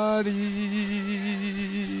 Calvary.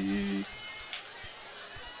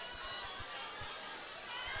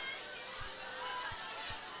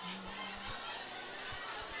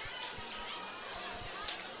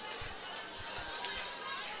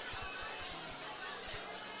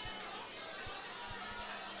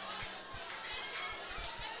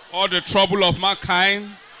 All the trouble of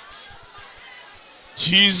mankind,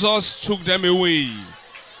 Jesus took them away.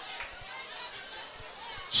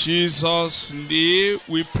 Jesus' name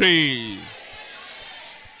we pray.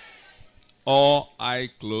 All eye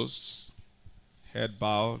closed, head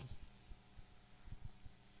bowed.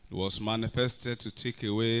 It was manifested to take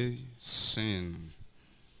away sin.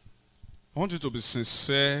 I want you to be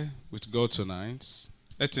sincere with God tonight.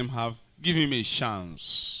 Let him give him a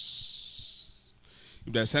chance.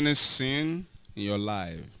 If there's any sin in your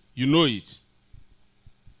life, you know it.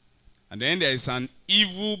 And then there is an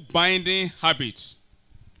evil binding habit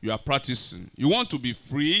you are practicing. You want to be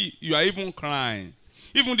free, you are even crying.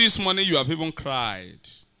 Even this morning you have even cried.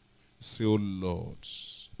 Say, oh Lord,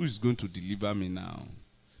 who is going to deliver me now?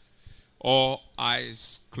 All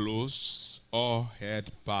eyes closed, all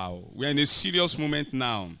head bowed. We are in a serious moment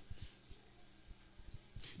now.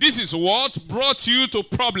 This is what brought you to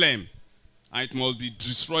problem, and it must be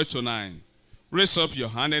destroyed tonight. Raise up your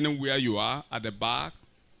hand anywhere you are, at the back,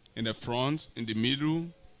 in the front, in the middle,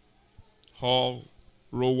 hall,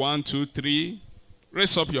 row 1, 2, 3.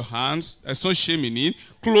 Raise up your hands. There's no shame in it.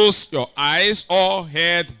 Close your eyes, all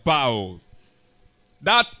head bowed.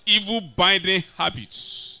 That evil binding habit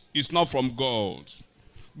is not from God.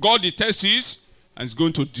 God detests it and is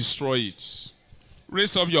going to destroy it.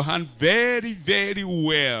 Raise up your hand very, very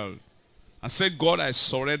well and say, God, I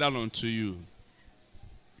surrender unto you.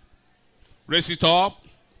 Raise it up.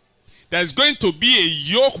 There's going to be a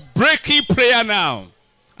yoke-breaking prayer now.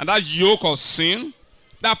 And that yoke of sin,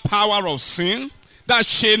 that power of sin, that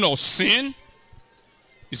chain of sin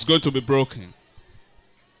is going to be broken.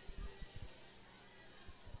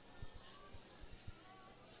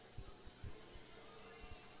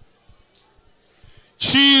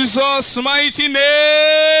 Jesus' mighty name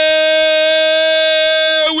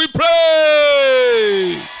we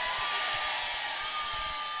pray.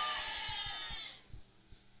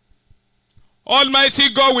 Almighty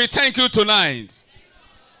God, we thank you tonight.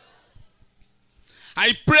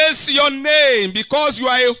 I praise your name because you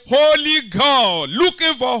are a holy God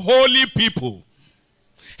looking for holy people.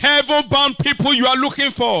 Heaven-bound people you are looking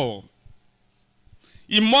for.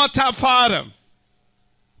 Immortal Father.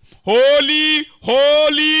 Holy,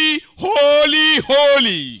 holy, holy,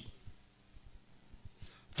 holy.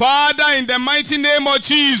 Father, in the mighty name of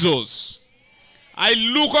Jesus, I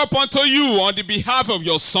look up unto you on the behalf of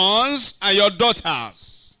your sons and your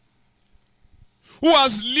daughters, who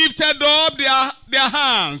has lifted up their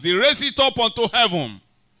hands. They raise it up unto heaven.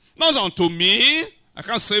 Not unto me. I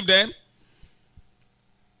can't save them.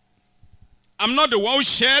 I'm not the one who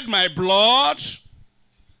shed my blood.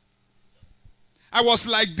 I was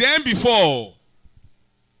like them before.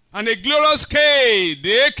 And a glorious day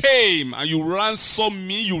came, and you ransomed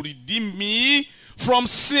me, you redeemed me from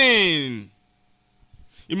sin.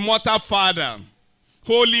 Immortal Father,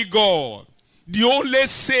 Holy God, the only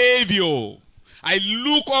Savior, I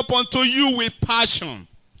look up unto you with passion.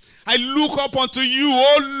 I look up unto you,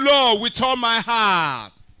 oh Lord, with all my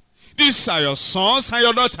heart. These are your sons and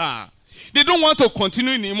your daughter. They don't want to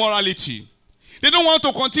continue in immorality. They don't want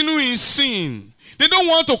to continue in sin. They don't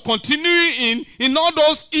want to continue in all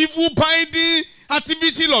those evil binding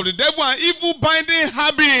activities of the devil and evil binding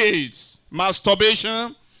habits.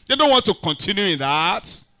 Masturbation. They don't want to continue in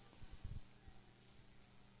that.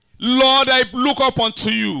 Lord, I look up unto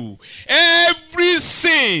you. Every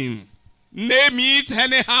sin, name it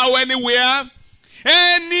anyhow, anywhere,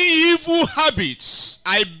 any evil habits,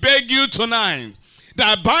 I beg you tonight,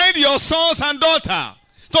 that bind your sons and daughters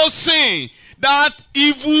to sin. That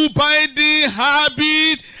evil binding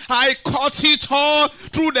habit, I cut it all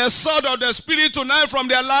through the sword of the Spirit tonight from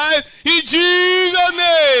their life. In Jesus'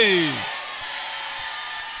 name.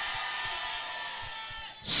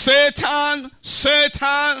 Satan,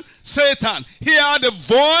 Satan, Satan, hear the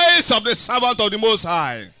voice of the servant of the Most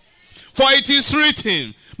High. For it is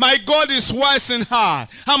written, my God is wise in heart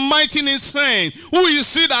and mighty in strength. Who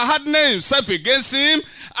is he that hardeneth himself against him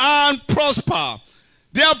and prosper?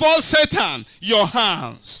 Therefore, Satan, your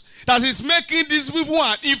hands, that is making these people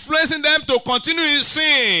and influencing them to continue in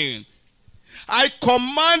sin, I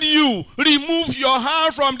command you, remove your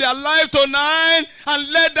hand from their life tonight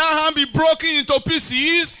and let that hand be broken into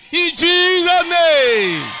pieces in Jesus'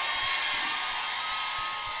 name.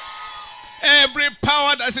 Every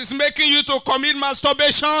power that is making you to commit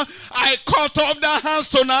masturbation, I cut off that hands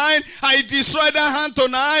tonight. I destroy that hand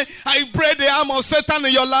tonight. I break the arm of Satan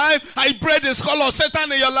in your life. I break the skull of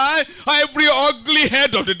Satan in your life. Every ugly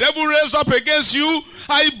head of the devil raised up against you,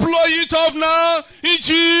 I blow it off now in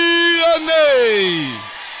Jesus' name.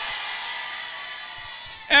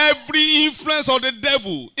 Every influence of the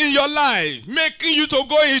devil in your life, making you to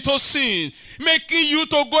go into sin,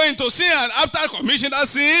 and after commission that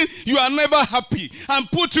sin, you are never happy and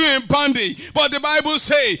put you in bondage. But the Bible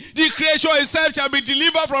says, the creation itself shall be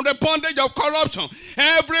delivered from the bondage of corruption.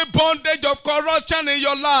 Every bondage of corruption in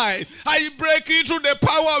your life, I break it through the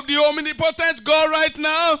power of the omnipotent God right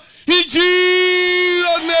now, in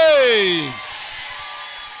Jesus' name.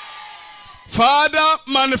 Father,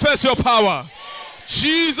 manifest your power.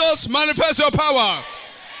 Jesus, manifest your power.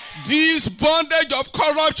 This bondage of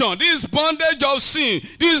corruption, this bondage of sin,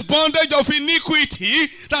 this bondage of iniquity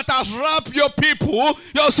that has wrapped your people,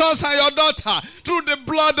 your sons and your daughter, through the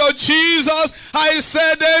blood of Jesus, I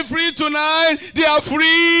set them free tonight. They are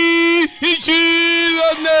free in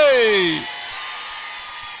Jesus' name.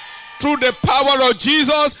 Through the power of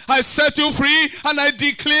Jesus, I set you free and I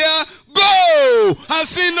declare, go and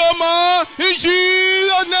sin no more in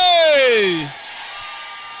Jesus' name.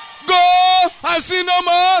 Go and sin no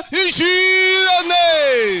more in Jesus'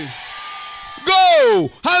 name. Go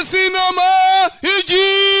and sin no more in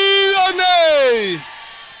Jesus' name.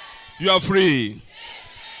 You are free.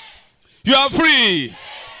 You are free.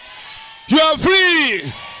 You are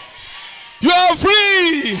free. You are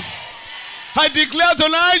free. I declare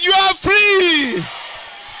tonight you are free.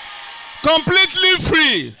 Completely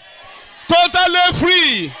free. Totally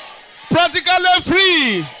free. Practically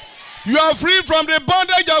free. You are free from the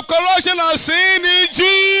bondage of corruption and sin in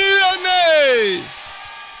Jesus' name.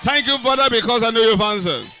 Thank you, Father, because I know you've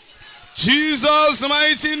answered. Jesus'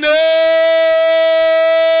 mighty name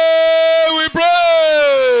we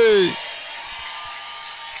pray.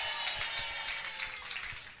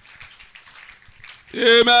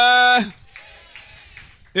 Amen.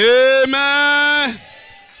 Amen.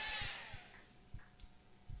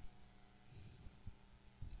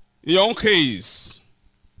 In your own case,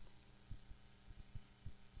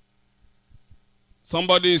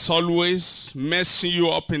 somebody is always messing you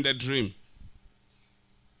up in the dream.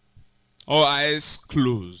 All eyes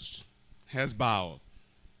closed, heads bowed.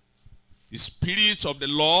 The Spirit of the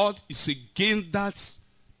Lord is against that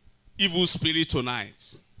evil spirit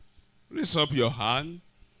tonight. Raise up your hand.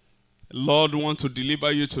 The Lord wants to deliver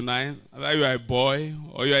you tonight. Whether you are a boy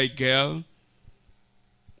or you are a girl,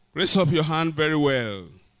 raise up your hand very well.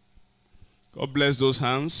 God bless those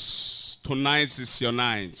hands. Tonight is your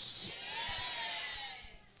night.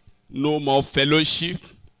 No more fellowship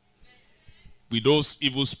with those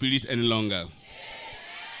evil spirits any longer.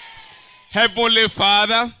 Heavenly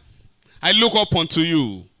Father, I look up unto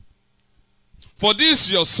you. For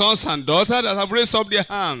these your sons and daughters that have raised up their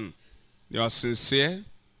hand. They are sincere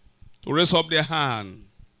to raise up their hand.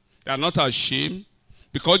 They are not ashamed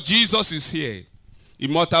because Jesus is here.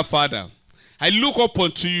 Immortal Father, I look up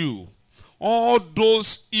unto you. All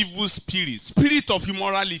those evil spirits, spirit of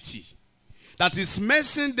immorality, that is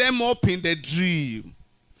messing them up in the dream.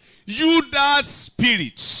 You that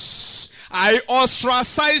spirit, I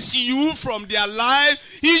ostracize you from their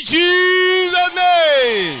life in Jesus'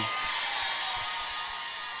 name.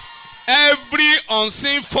 Every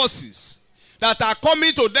unseen forces that are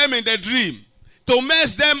coming to them in the dream to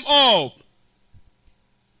mess them up,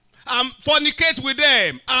 and fornicate with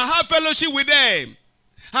them, and have fellowship with them,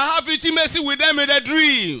 I have intimacy with them in the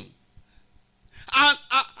dream.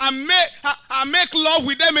 I make love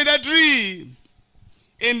with them in the dream.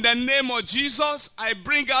 In the name of Jesus, I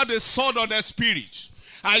bring out the sword of the Spirit.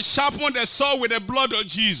 I sharpen the sword with the blood of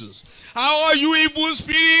Jesus. How are you, evil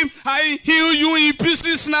spirit? I heal you in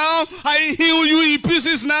pieces now. I heal you in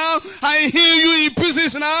pieces now. I heal you in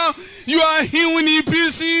pieces now. You are healed in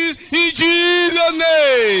pieces in Jesus'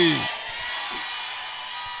 name.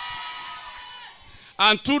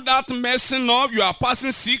 And through that messing up, you are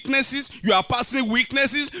passing sicknesses, you are passing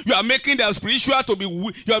weaknesses, you are making their spiritual life to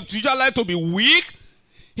be weak.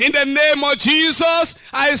 In the name of Jesus,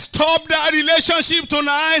 I stop that relationship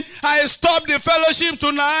tonight. I stop the fellowship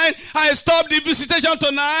tonight. I stop the visitation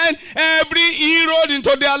tonight. Every inroad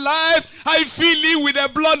into their life, I fill it with the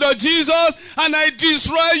blood of Jesus, and I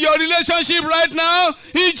destroy your relationship right now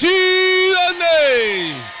in Jesus'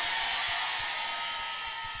 name.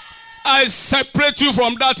 I separate you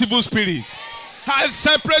from that evil spirit. I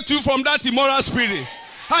separate you from that immoral spirit.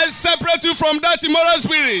 I separate you from that immoral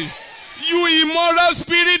spirit. You immoral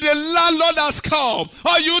spirit, the landlord has come.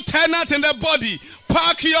 Or you tenant in the body,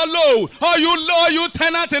 pack your load. Or you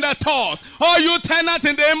tenant in the thought. Or you tenant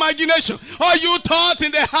in the imagination. Or you thought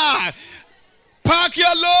in the heart. Pack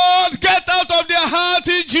your load, get out of their heart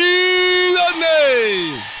in Jesus'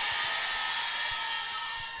 name.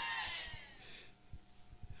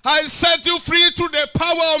 I set you free through the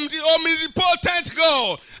power of the omnipotent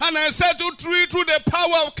God. And I set you free through the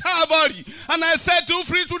power of Calvary. And I set you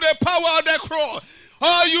free through the power of the cross.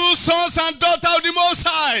 All you sons and daughters of the Most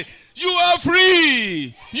High, you are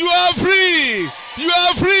free. You are free. You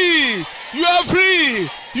are free. You are free.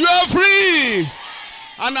 You are free.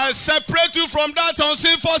 And I separate you from that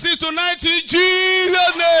unseen forces tonight in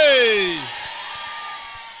Jesus' name.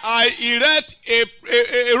 I erect a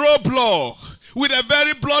roadblock with the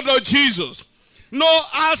very blood of Jesus. No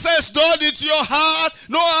access door into your heart.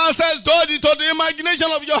 No access door into the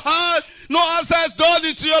imagination of your heart. No access door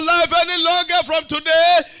into your life any longer from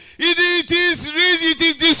today. It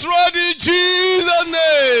is destroyed in Jesus'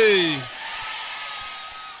 name.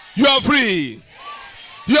 You are free.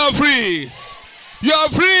 You are free. You are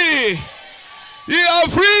free. You are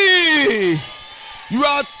free. You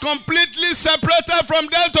are completely separated from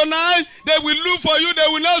them tonight. They will look for you. They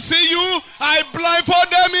will not see you. I blindfold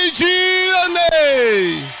them in Jesus'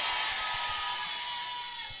 name.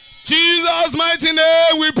 Jesus' mighty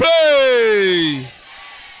name we pray.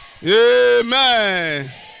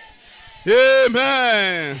 Amen.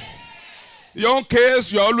 Amen. In your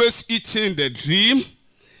case, you're always eating the dream.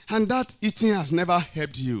 And that eating has never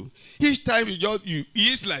helped you. Each time you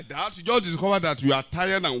eat like that, you just discover that you are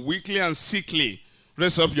tired and weakly and sickly.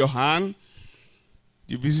 Raise up your hand.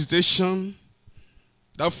 The visitation,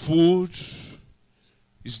 that food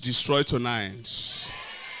is destroyed tonight.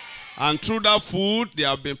 And through that food, they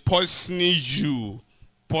have been poisoning you.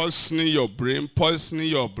 Poisoning your brain, poisoning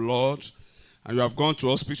your blood. And you have gone to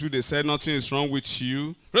hospital. They said nothing is wrong with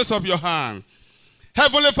you. Raise up your hand.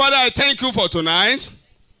 Heavenly Father, I thank you for tonight.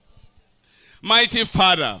 Mighty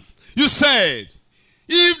Father, you said,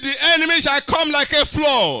 if the enemy shall come like a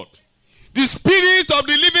flood, the Spirit of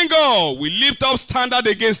the living God will lift up standard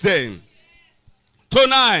against them.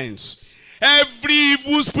 Tonight, every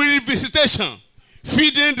evil spirit visitation,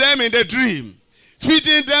 feeding them in the dream,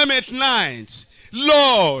 feeding them at night,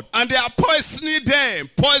 Lord, and they are poisoning them,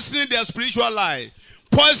 poisoning their spiritual life,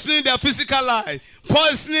 poisoning their physical life,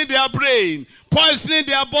 poisoning their brain, poisoning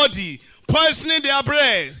their body, poisoning their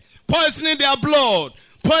breath, poisoning their blood,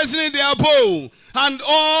 poisoning their bone, and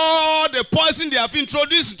all the poison they have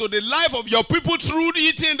introduced into the life of your people through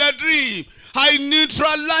eating the dream. I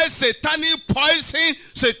neutralize satanic poison,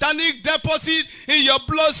 satanic deposit in your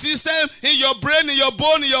blood system, in your brain, in your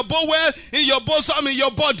bone, in your bone well, in your bosom, in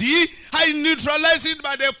your body. I neutralize it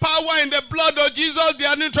by the power in the blood of Jesus. They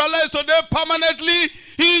are neutralized today permanently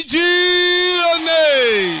in Jesus'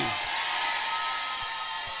 name.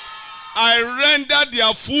 I render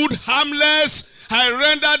their food harmless. I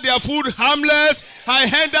render their food harmless. I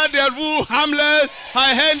render their food harmless.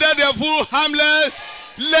 I render their food harmless.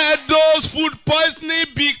 Let those food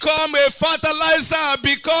poisoning become a fertilizer,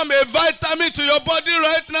 become a vitamin to your body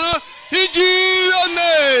right now. In Jesus'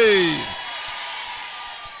 name.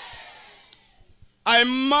 I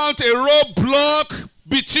mount a roadblock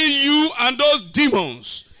between you and those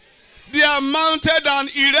demons. They are mounted and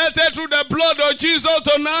erected through the blood of Jesus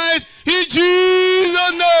tonight. In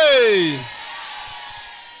Jesus' name.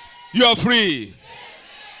 You are free.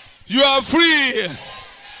 You are free.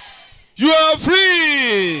 You are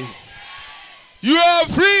free. You are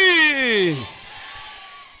free.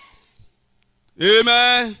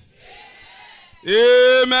 Amen.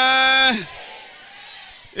 Amen.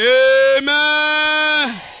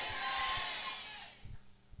 Amen.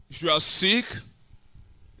 If you are sick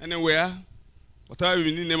anywhere, whatever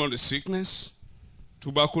you need, name of the sickness,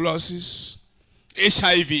 tuberculosis,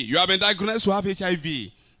 HIV. You have been diagnosed to have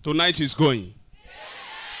HIV. Tonight is going.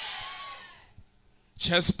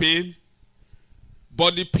 Chest pain,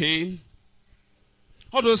 body pain,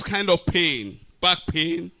 all those kind of pain, back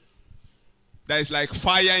pain, that is like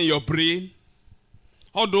fire in your brain,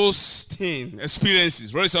 all those things,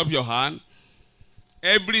 experiences, raise up your hand.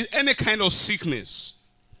 Any kind of sickness,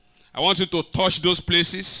 I want you to touch those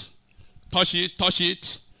places. Touch it, touch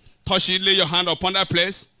it, touch it, lay your hand upon that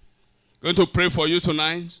place. I'm going to pray for you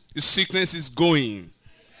tonight. The sickness is going.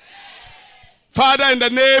 Father, in the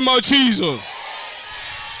name of Jesus.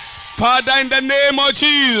 Father, in the name of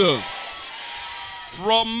Jesus.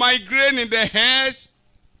 From migraine in the head,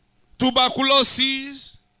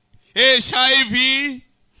 tuberculosis, HIV,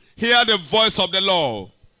 hear the voice of the Lord.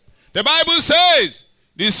 The Bible says,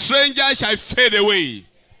 the stranger shall fade away,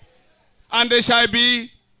 and they shall be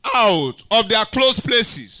out of their closed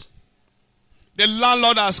places. The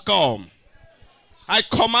landlord has come. I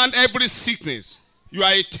command every sickness. You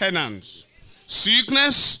are a tenant.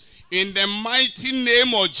 Sickness, in the mighty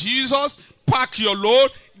name of Jesus, pack your load,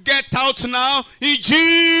 get out now in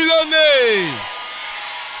Jesus' name.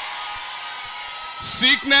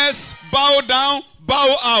 Sickness, bow down,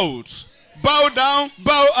 bow out. Bow down,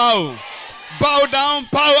 bow out. Bow down,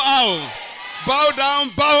 bow out. Bow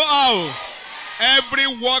down, bow out. Every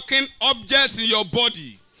walking object in your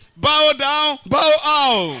body, bow down, bow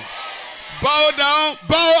out. Bow down,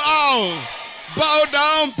 bow out. Bow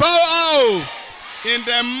down, bow out. In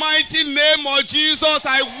the mighty name of Jesus,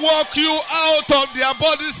 I walk you out of their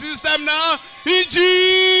body system now. In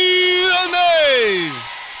Jesus' name.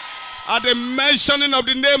 At the mentioning of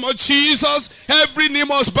the name of Jesus, every knee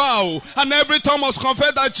must bow and every tongue must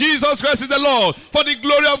confess that Jesus Christ is the Lord. For the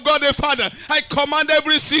glory of God the Father, I command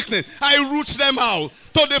every sickness, I root them out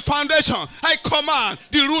to the foundation. I command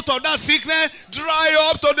the root of that sickness dry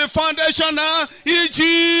up to the foundation now. In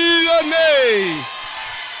Jesus' name.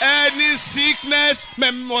 Any sickness,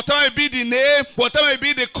 whatever it be the name, whatever it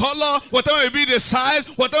be the color, whatever it be the size,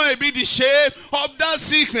 whatever it be the shape of that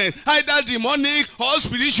sickness, either demonic or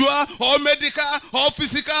spiritual or medical or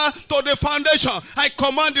physical, to the foundation, I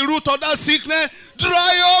command the root of that sickness,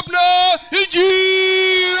 dry up now in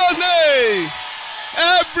Jesus' name.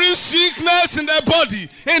 Every sickness in the body,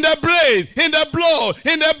 in the brain, in the blood,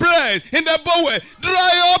 in the brain, in the bowel,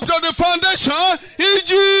 dry up to the foundation in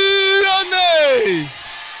Jesus' name.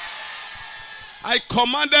 I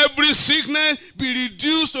command every sickness be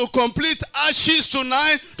reduced to complete ashes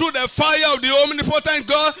tonight to the fire of the omnipotent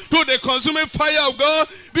God, to the consuming fire of God.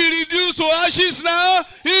 Be reduced to ashes now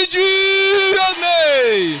in Jesus'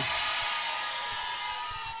 name.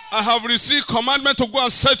 I have received commandment to go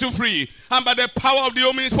and set you free. And by the power of the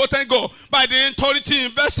omnipotent God, by the authority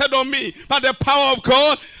invested on me, by the power of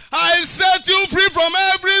God, I set you free from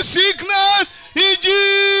every sickness in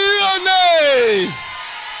Jesus' name.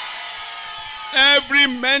 Every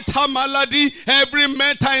mental malady, every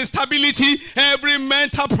mental instability, every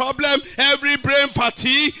mental problem, every brain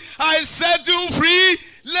fatigue, I set you free.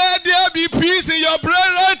 Let there be peace in your brain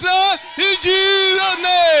right now in Jesus'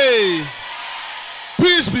 name.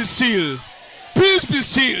 Peace be still. Peace be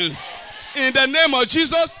still. In the name of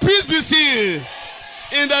Jesus, peace be still.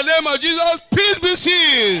 In the name of Jesus, peace be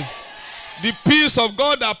still. The peace of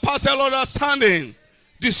God that passes all understanding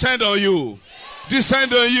descend on you.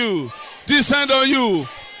 Descend on you. Descend on you.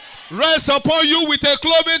 Rest upon you with a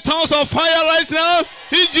cloven tongues of fire right now.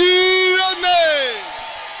 In Jesus' name.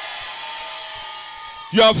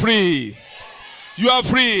 You are free. You are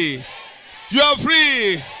free. You are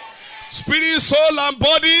free. Spirit, soul, and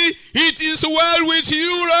body, it is well with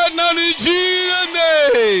you right now in Jesus'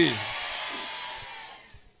 name.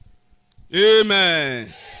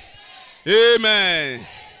 Amen. Amen.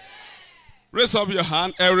 Raise up your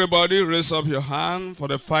hand, everybody. Raise up your hand for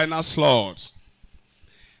the final slot.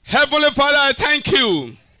 Heavenly Father, I thank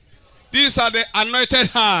you. These are the anointed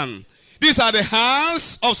hands. These are the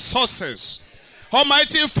hands of success.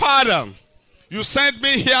 Almighty Father, you sent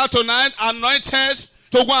me here tonight anointed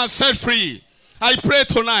to go and set free. I pray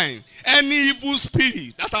tonight, any evil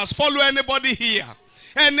spirit that has followed anybody here,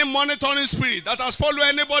 any monitoring spirit that has followed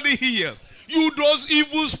anybody here, you those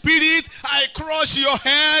evil spirits, I crush your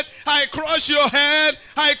head, I crush your head,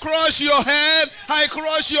 I crush your head, I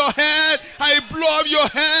crush your head, I blow up your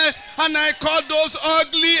head, and I cut those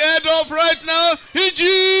ugly head off right now in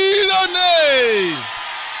Jesus' name.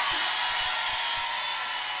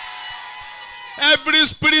 Every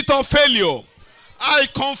spirit of failure, I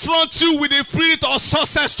confront you with the spirit of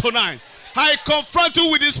success tonight. I confront you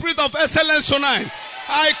with the spirit of excellence tonight.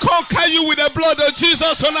 I conquer you with the blood of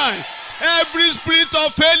Jesus tonight. Every spirit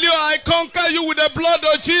of failure, I conquer you with the blood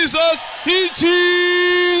of Jesus in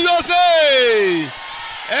Jesus' name.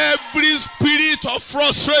 Every spirit of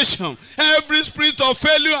frustration, every spirit of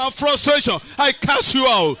failure and frustration, I cast you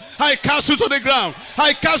out. I cast you to the ground.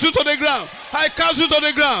 I cast you to the ground. I cast you to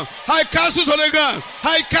the ground. I cast you to the ground.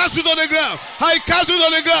 I cast you to the ground. I cast you to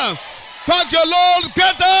the ground. Thank your Lord.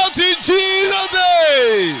 Get out in Jesus'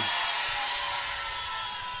 name.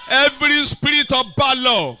 Every spirit of bad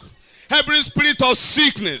luck, every spirit of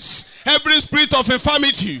sickness, every spirit of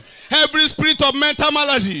infirmity, every spirit of mental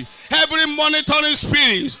malady, every monitoring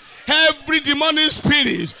spirit, every demonic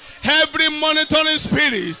spirit, every monitoring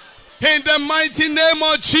spirit, in the mighty name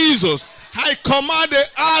of Jesus, I command the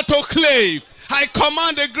earth to clave. I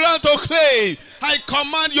command the ground to clave. I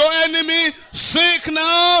command your enemy sink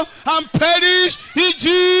now and perish in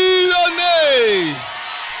Jesus' name.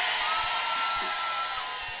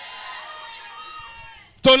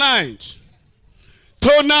 Tonight,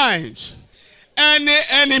 any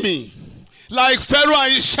enemy like Pharaoh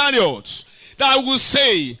and his chariots that will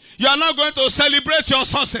say, you are not going to celebrate your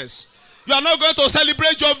success, you are not going to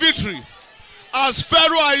celebrate your victory, as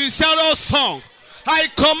Pharaoh and his chariots sung, I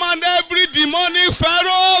command every demonic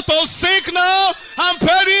Pharaoh to sink now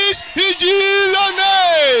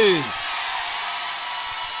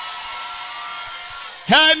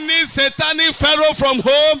satanic pharaoh from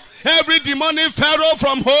home, every demonic pharaoh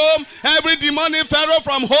from home, every demonic pharaoh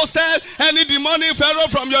from hostel, any demonic pharaoh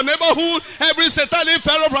from your neighborhood, every satanic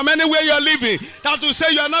pharaoh from anywhere you are living, that will say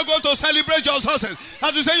you are not going to celebrate your success,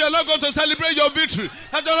 that will say you are not going to celebrate your victory,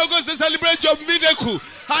 that you are not going to celebrate your miracle,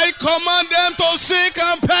 I command them to sink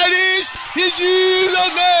and perish in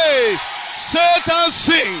Jesus' name. Satan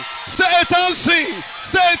sing, Satan sing,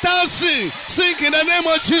 Satan sing, sink in the name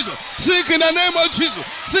of Jesus, sink in the name of Jesus,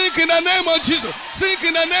 sink in the name of Jesus, sink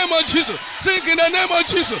in the name of Jesus, sink in the name of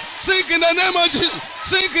Jesus, sink in the name of Jesus,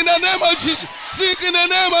 sink in the name of Jesus, sink in the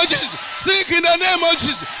name of Jesus, sink in the name of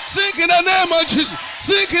Jesus, sink in the name of Jesus,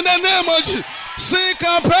 sink in the name of Jesus, sink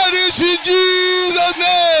and perish in Jesus'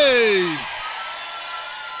 name.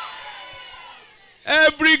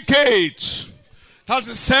 Every gate that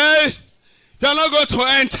is said you are not going to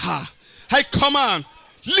enter, I command,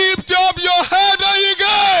 lift up your head, O ye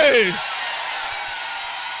gates,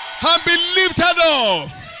 and be lifted up.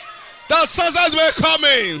 That success will come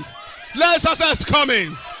in. Let success come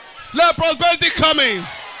in. Let prosperity come in.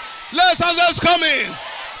 Let success come in.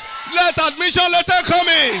 Let admission letter come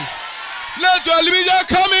in. Let your admission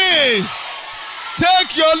come in.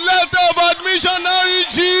 Take your letter of admission now in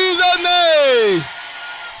Jesus' name.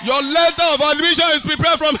 Your letter of admission is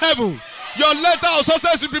prepared from heaven. Your letter of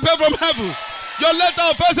success is prepared from heaven. Your letter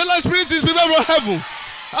of excellent spirit is prepared from heaven.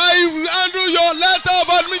 I handle your letter of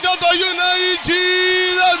admission to you now in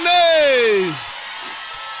Jesus' name.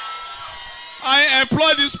 I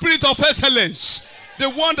employ the spirit of excellence, the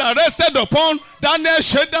one that rested upon Daniel,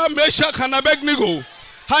 Shadrach, Meshach, and Abednego.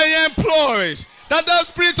 I employ that the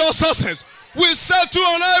spirit of success will settle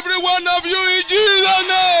on every one of you in Jesus'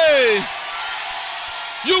 name.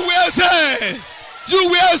 You will say, you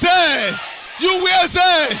will say, you will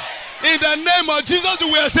say, in the name of Jesus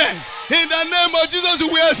you will say, in the name of Jesus you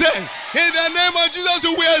will say, in the name of Jesus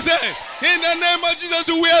you will say, in the name of Jesus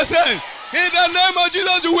you will say, in the name of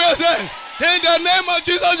Jesus you will say, in the name of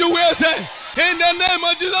Jesus you will say, in the name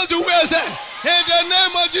of Jesus you will say, in the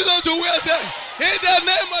name of Jesus you will say, in the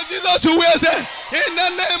name of Jesus you will say, in the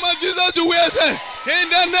name of Jesus you will say, in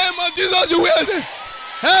the name of Jesus you will say,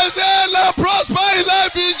 excel and prosper in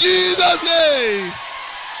life in Jesus' name.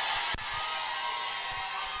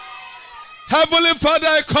 Heavenly Father,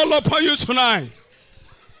 I call upon you tonight.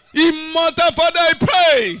 Immortal Father, I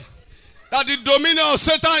pray that the dominion of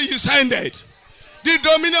Satan is ended. The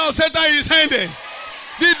dominion of Satan is ended.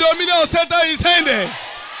 The dominion of Satan is ended.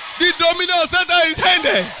 The dominion of Satan is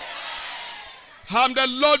ended. I am the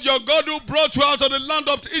Lord your God who brought you out of the land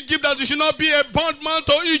of Egypt, that you should not be a bondman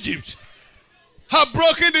to Egypt. I have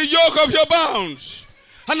broken the yoke of your bounds,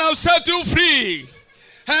 and I have set you free.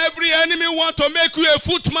 Every enemy want to make you a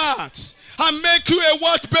footmat and make you a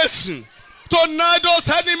wash basin. Tonight those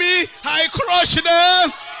enemies, I crush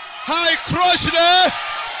them. I crush them.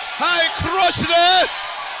 I crush them.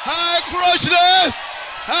 I crush them.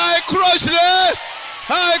 I crush them.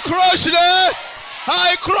 I crush them.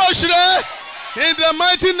 I crush them. In the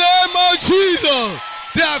mighty name of Jesus.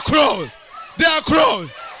 They are crushed. They are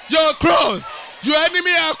crushed. You're crushed. Your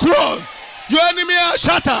enemy are crushed. Your enemy are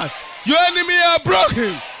shattered. Your enemy are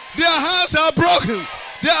broken. Their hands are broken.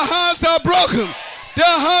 Their hands are broken. Their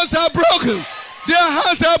hands are broken. Their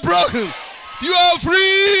hands are broken. You are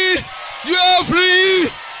free. You are free.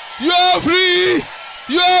 You are free.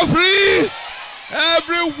 You are free.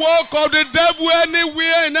 Every work of the devil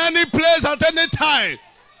anywhere, in any place, at any time,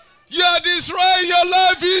 you are destroying your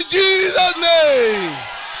life in Jesus' name.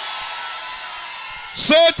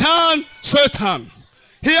 Satan, Satan,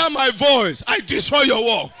 hear my voice. I destroy your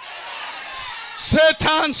work.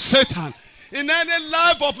 Satan, Satan, in any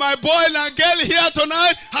life of my boy and girl here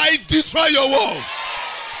tonight, I destroy your work.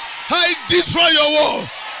 I destroy your work.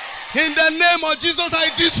 In the name of Jesus, I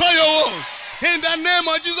destroy your work. In the name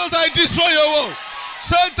of Jesus, I destroy your work.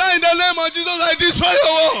 Satan, in the name of Jesus, I destroy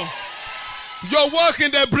your work. Your work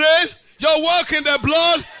in the brain, your work in the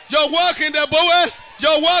blood, your work in the bowel,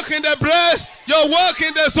 your work in the breast, your work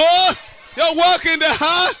in the soul, your work in the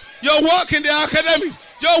heart, your work in the academics,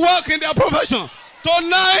 your work in the profession.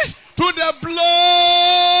 Tonight, through the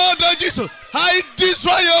blood of Jesus, I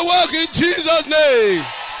destroy your work in Jesus' name.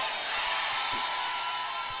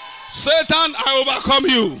 Satan, I overcome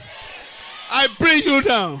you. I bring you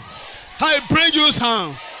down. I bring you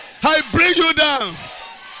down. I bring you down.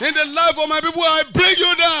 In the life of my people, I bring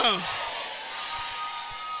you down.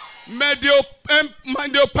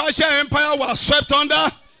 Medo-Persian Empire was swept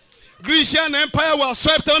under. Grecian Empire was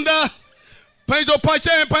swept under.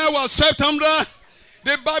 Medo-Persian Empire was swept under.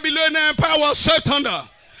 The Babylonian Empire was swept under.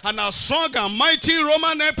 And as strong and mighty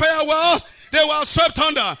Roman Empire was, They were swept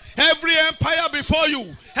under. Every empire before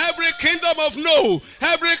you, every kingdom of no,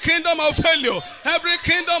 every kingdom of failure, every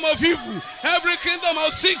kingdom of evil, every kingdom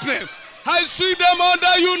of sickness, I sweep them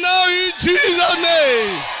under you now in Jesus'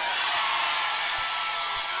 name.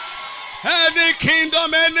 Any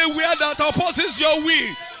kingdom anywhere that opposes your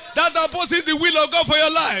will, that opposes the will of God for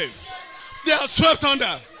your life, they are swept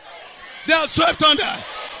under. They are swept under.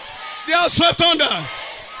 They are swept under.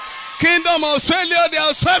 Kingdom of failure, they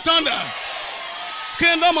are swept under.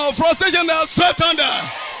 Kingdom of frustration, they are swept under.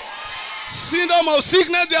 Kingdom of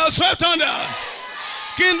sickness, they are swept under.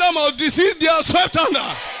 Kingdom of disease, they are swept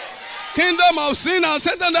under. Kingdom of sin and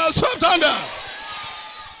Satan, they are swept under.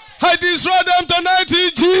 I destroy them tonight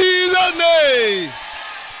in Jesus' name.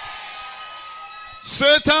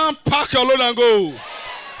 Satan, pack your load and go.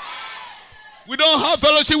 We don't have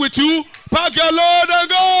fellowship with you. Pack your load and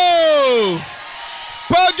go.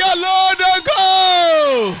 Pack your load and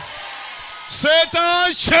go.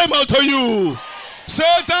 Satan, shame unto you.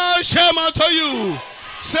 Satan, shame unto you.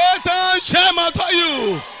 Satan, shame unto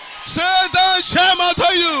you. Satan, shame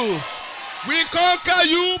unto you. We conquer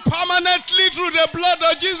you permanently through the blood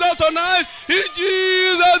of Jesus tonight in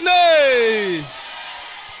Jesus' name.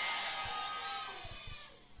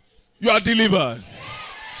 You are delivered.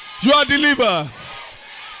 You are delivered.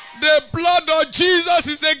 The blood of Jesus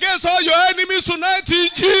is against all your enemies tonight in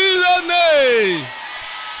Jesus' name.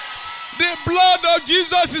 The blood of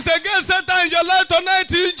Jesus is against Satan in your life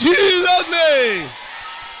tonight in Jesus' name.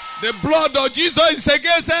 The blood of Jesus is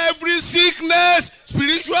against every sickness,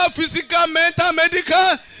 spiritual, physical, mental,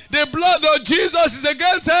 medical. The blood of Jesus is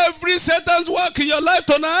against every Satan's work in your life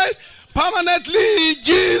tonight, permanently in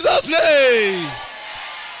Jesus' name.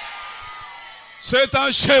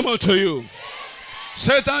 Satan, shame unto you.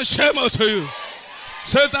 Satan, shame unto you.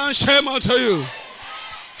 Satan, shame unto you.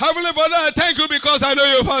 Heavenly Father, I thank you because I know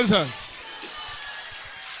you've answered.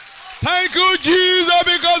 Thank you, Jesus,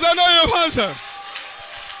 because I know you've answered.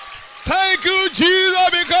 Thank you, Jesus,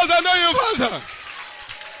 because I know you've answered.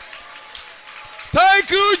 Thank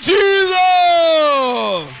you,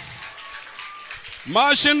 Jesus.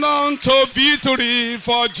 Marching on to victory,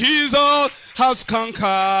 for Jesus has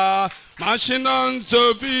conquered. Marching on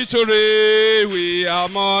to victory, we are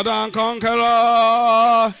more than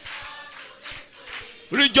conquerors.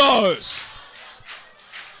 Rejoice.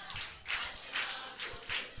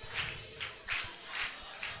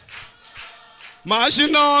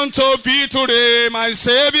 Marching on to victory, my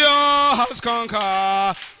Savior has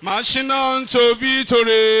conquered. Marching on to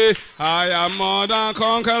victory, I am more than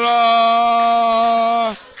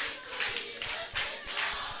conqueror.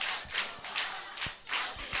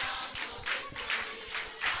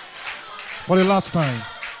 For the last time,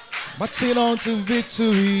 marching on to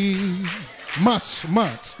victory. March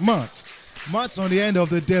on the end of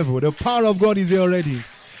the devil. The power of God is here already.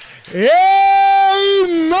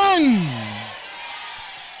 Amen.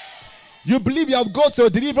 You believe you have got your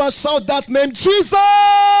deliverance, shout that name,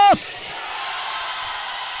 Jesus.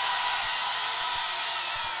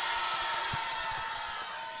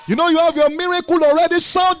 You know you have your miracle already,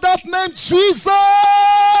 shout that name, Jesus.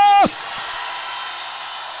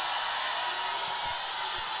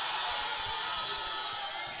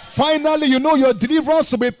 Finally, you know your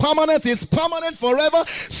deliverance will be permanent. It's permanent forever.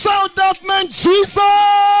 Shout that name, Jesus.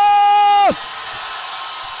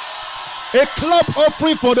 A clap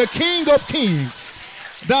offering for the King of Kings.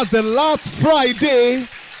 That's the last Friday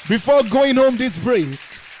before going home this break.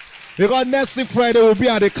 Because next week Friday we'll be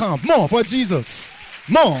at the camp. More for Jesus.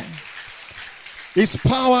 More. His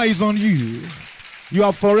power is on you. You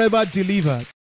are forever delivered.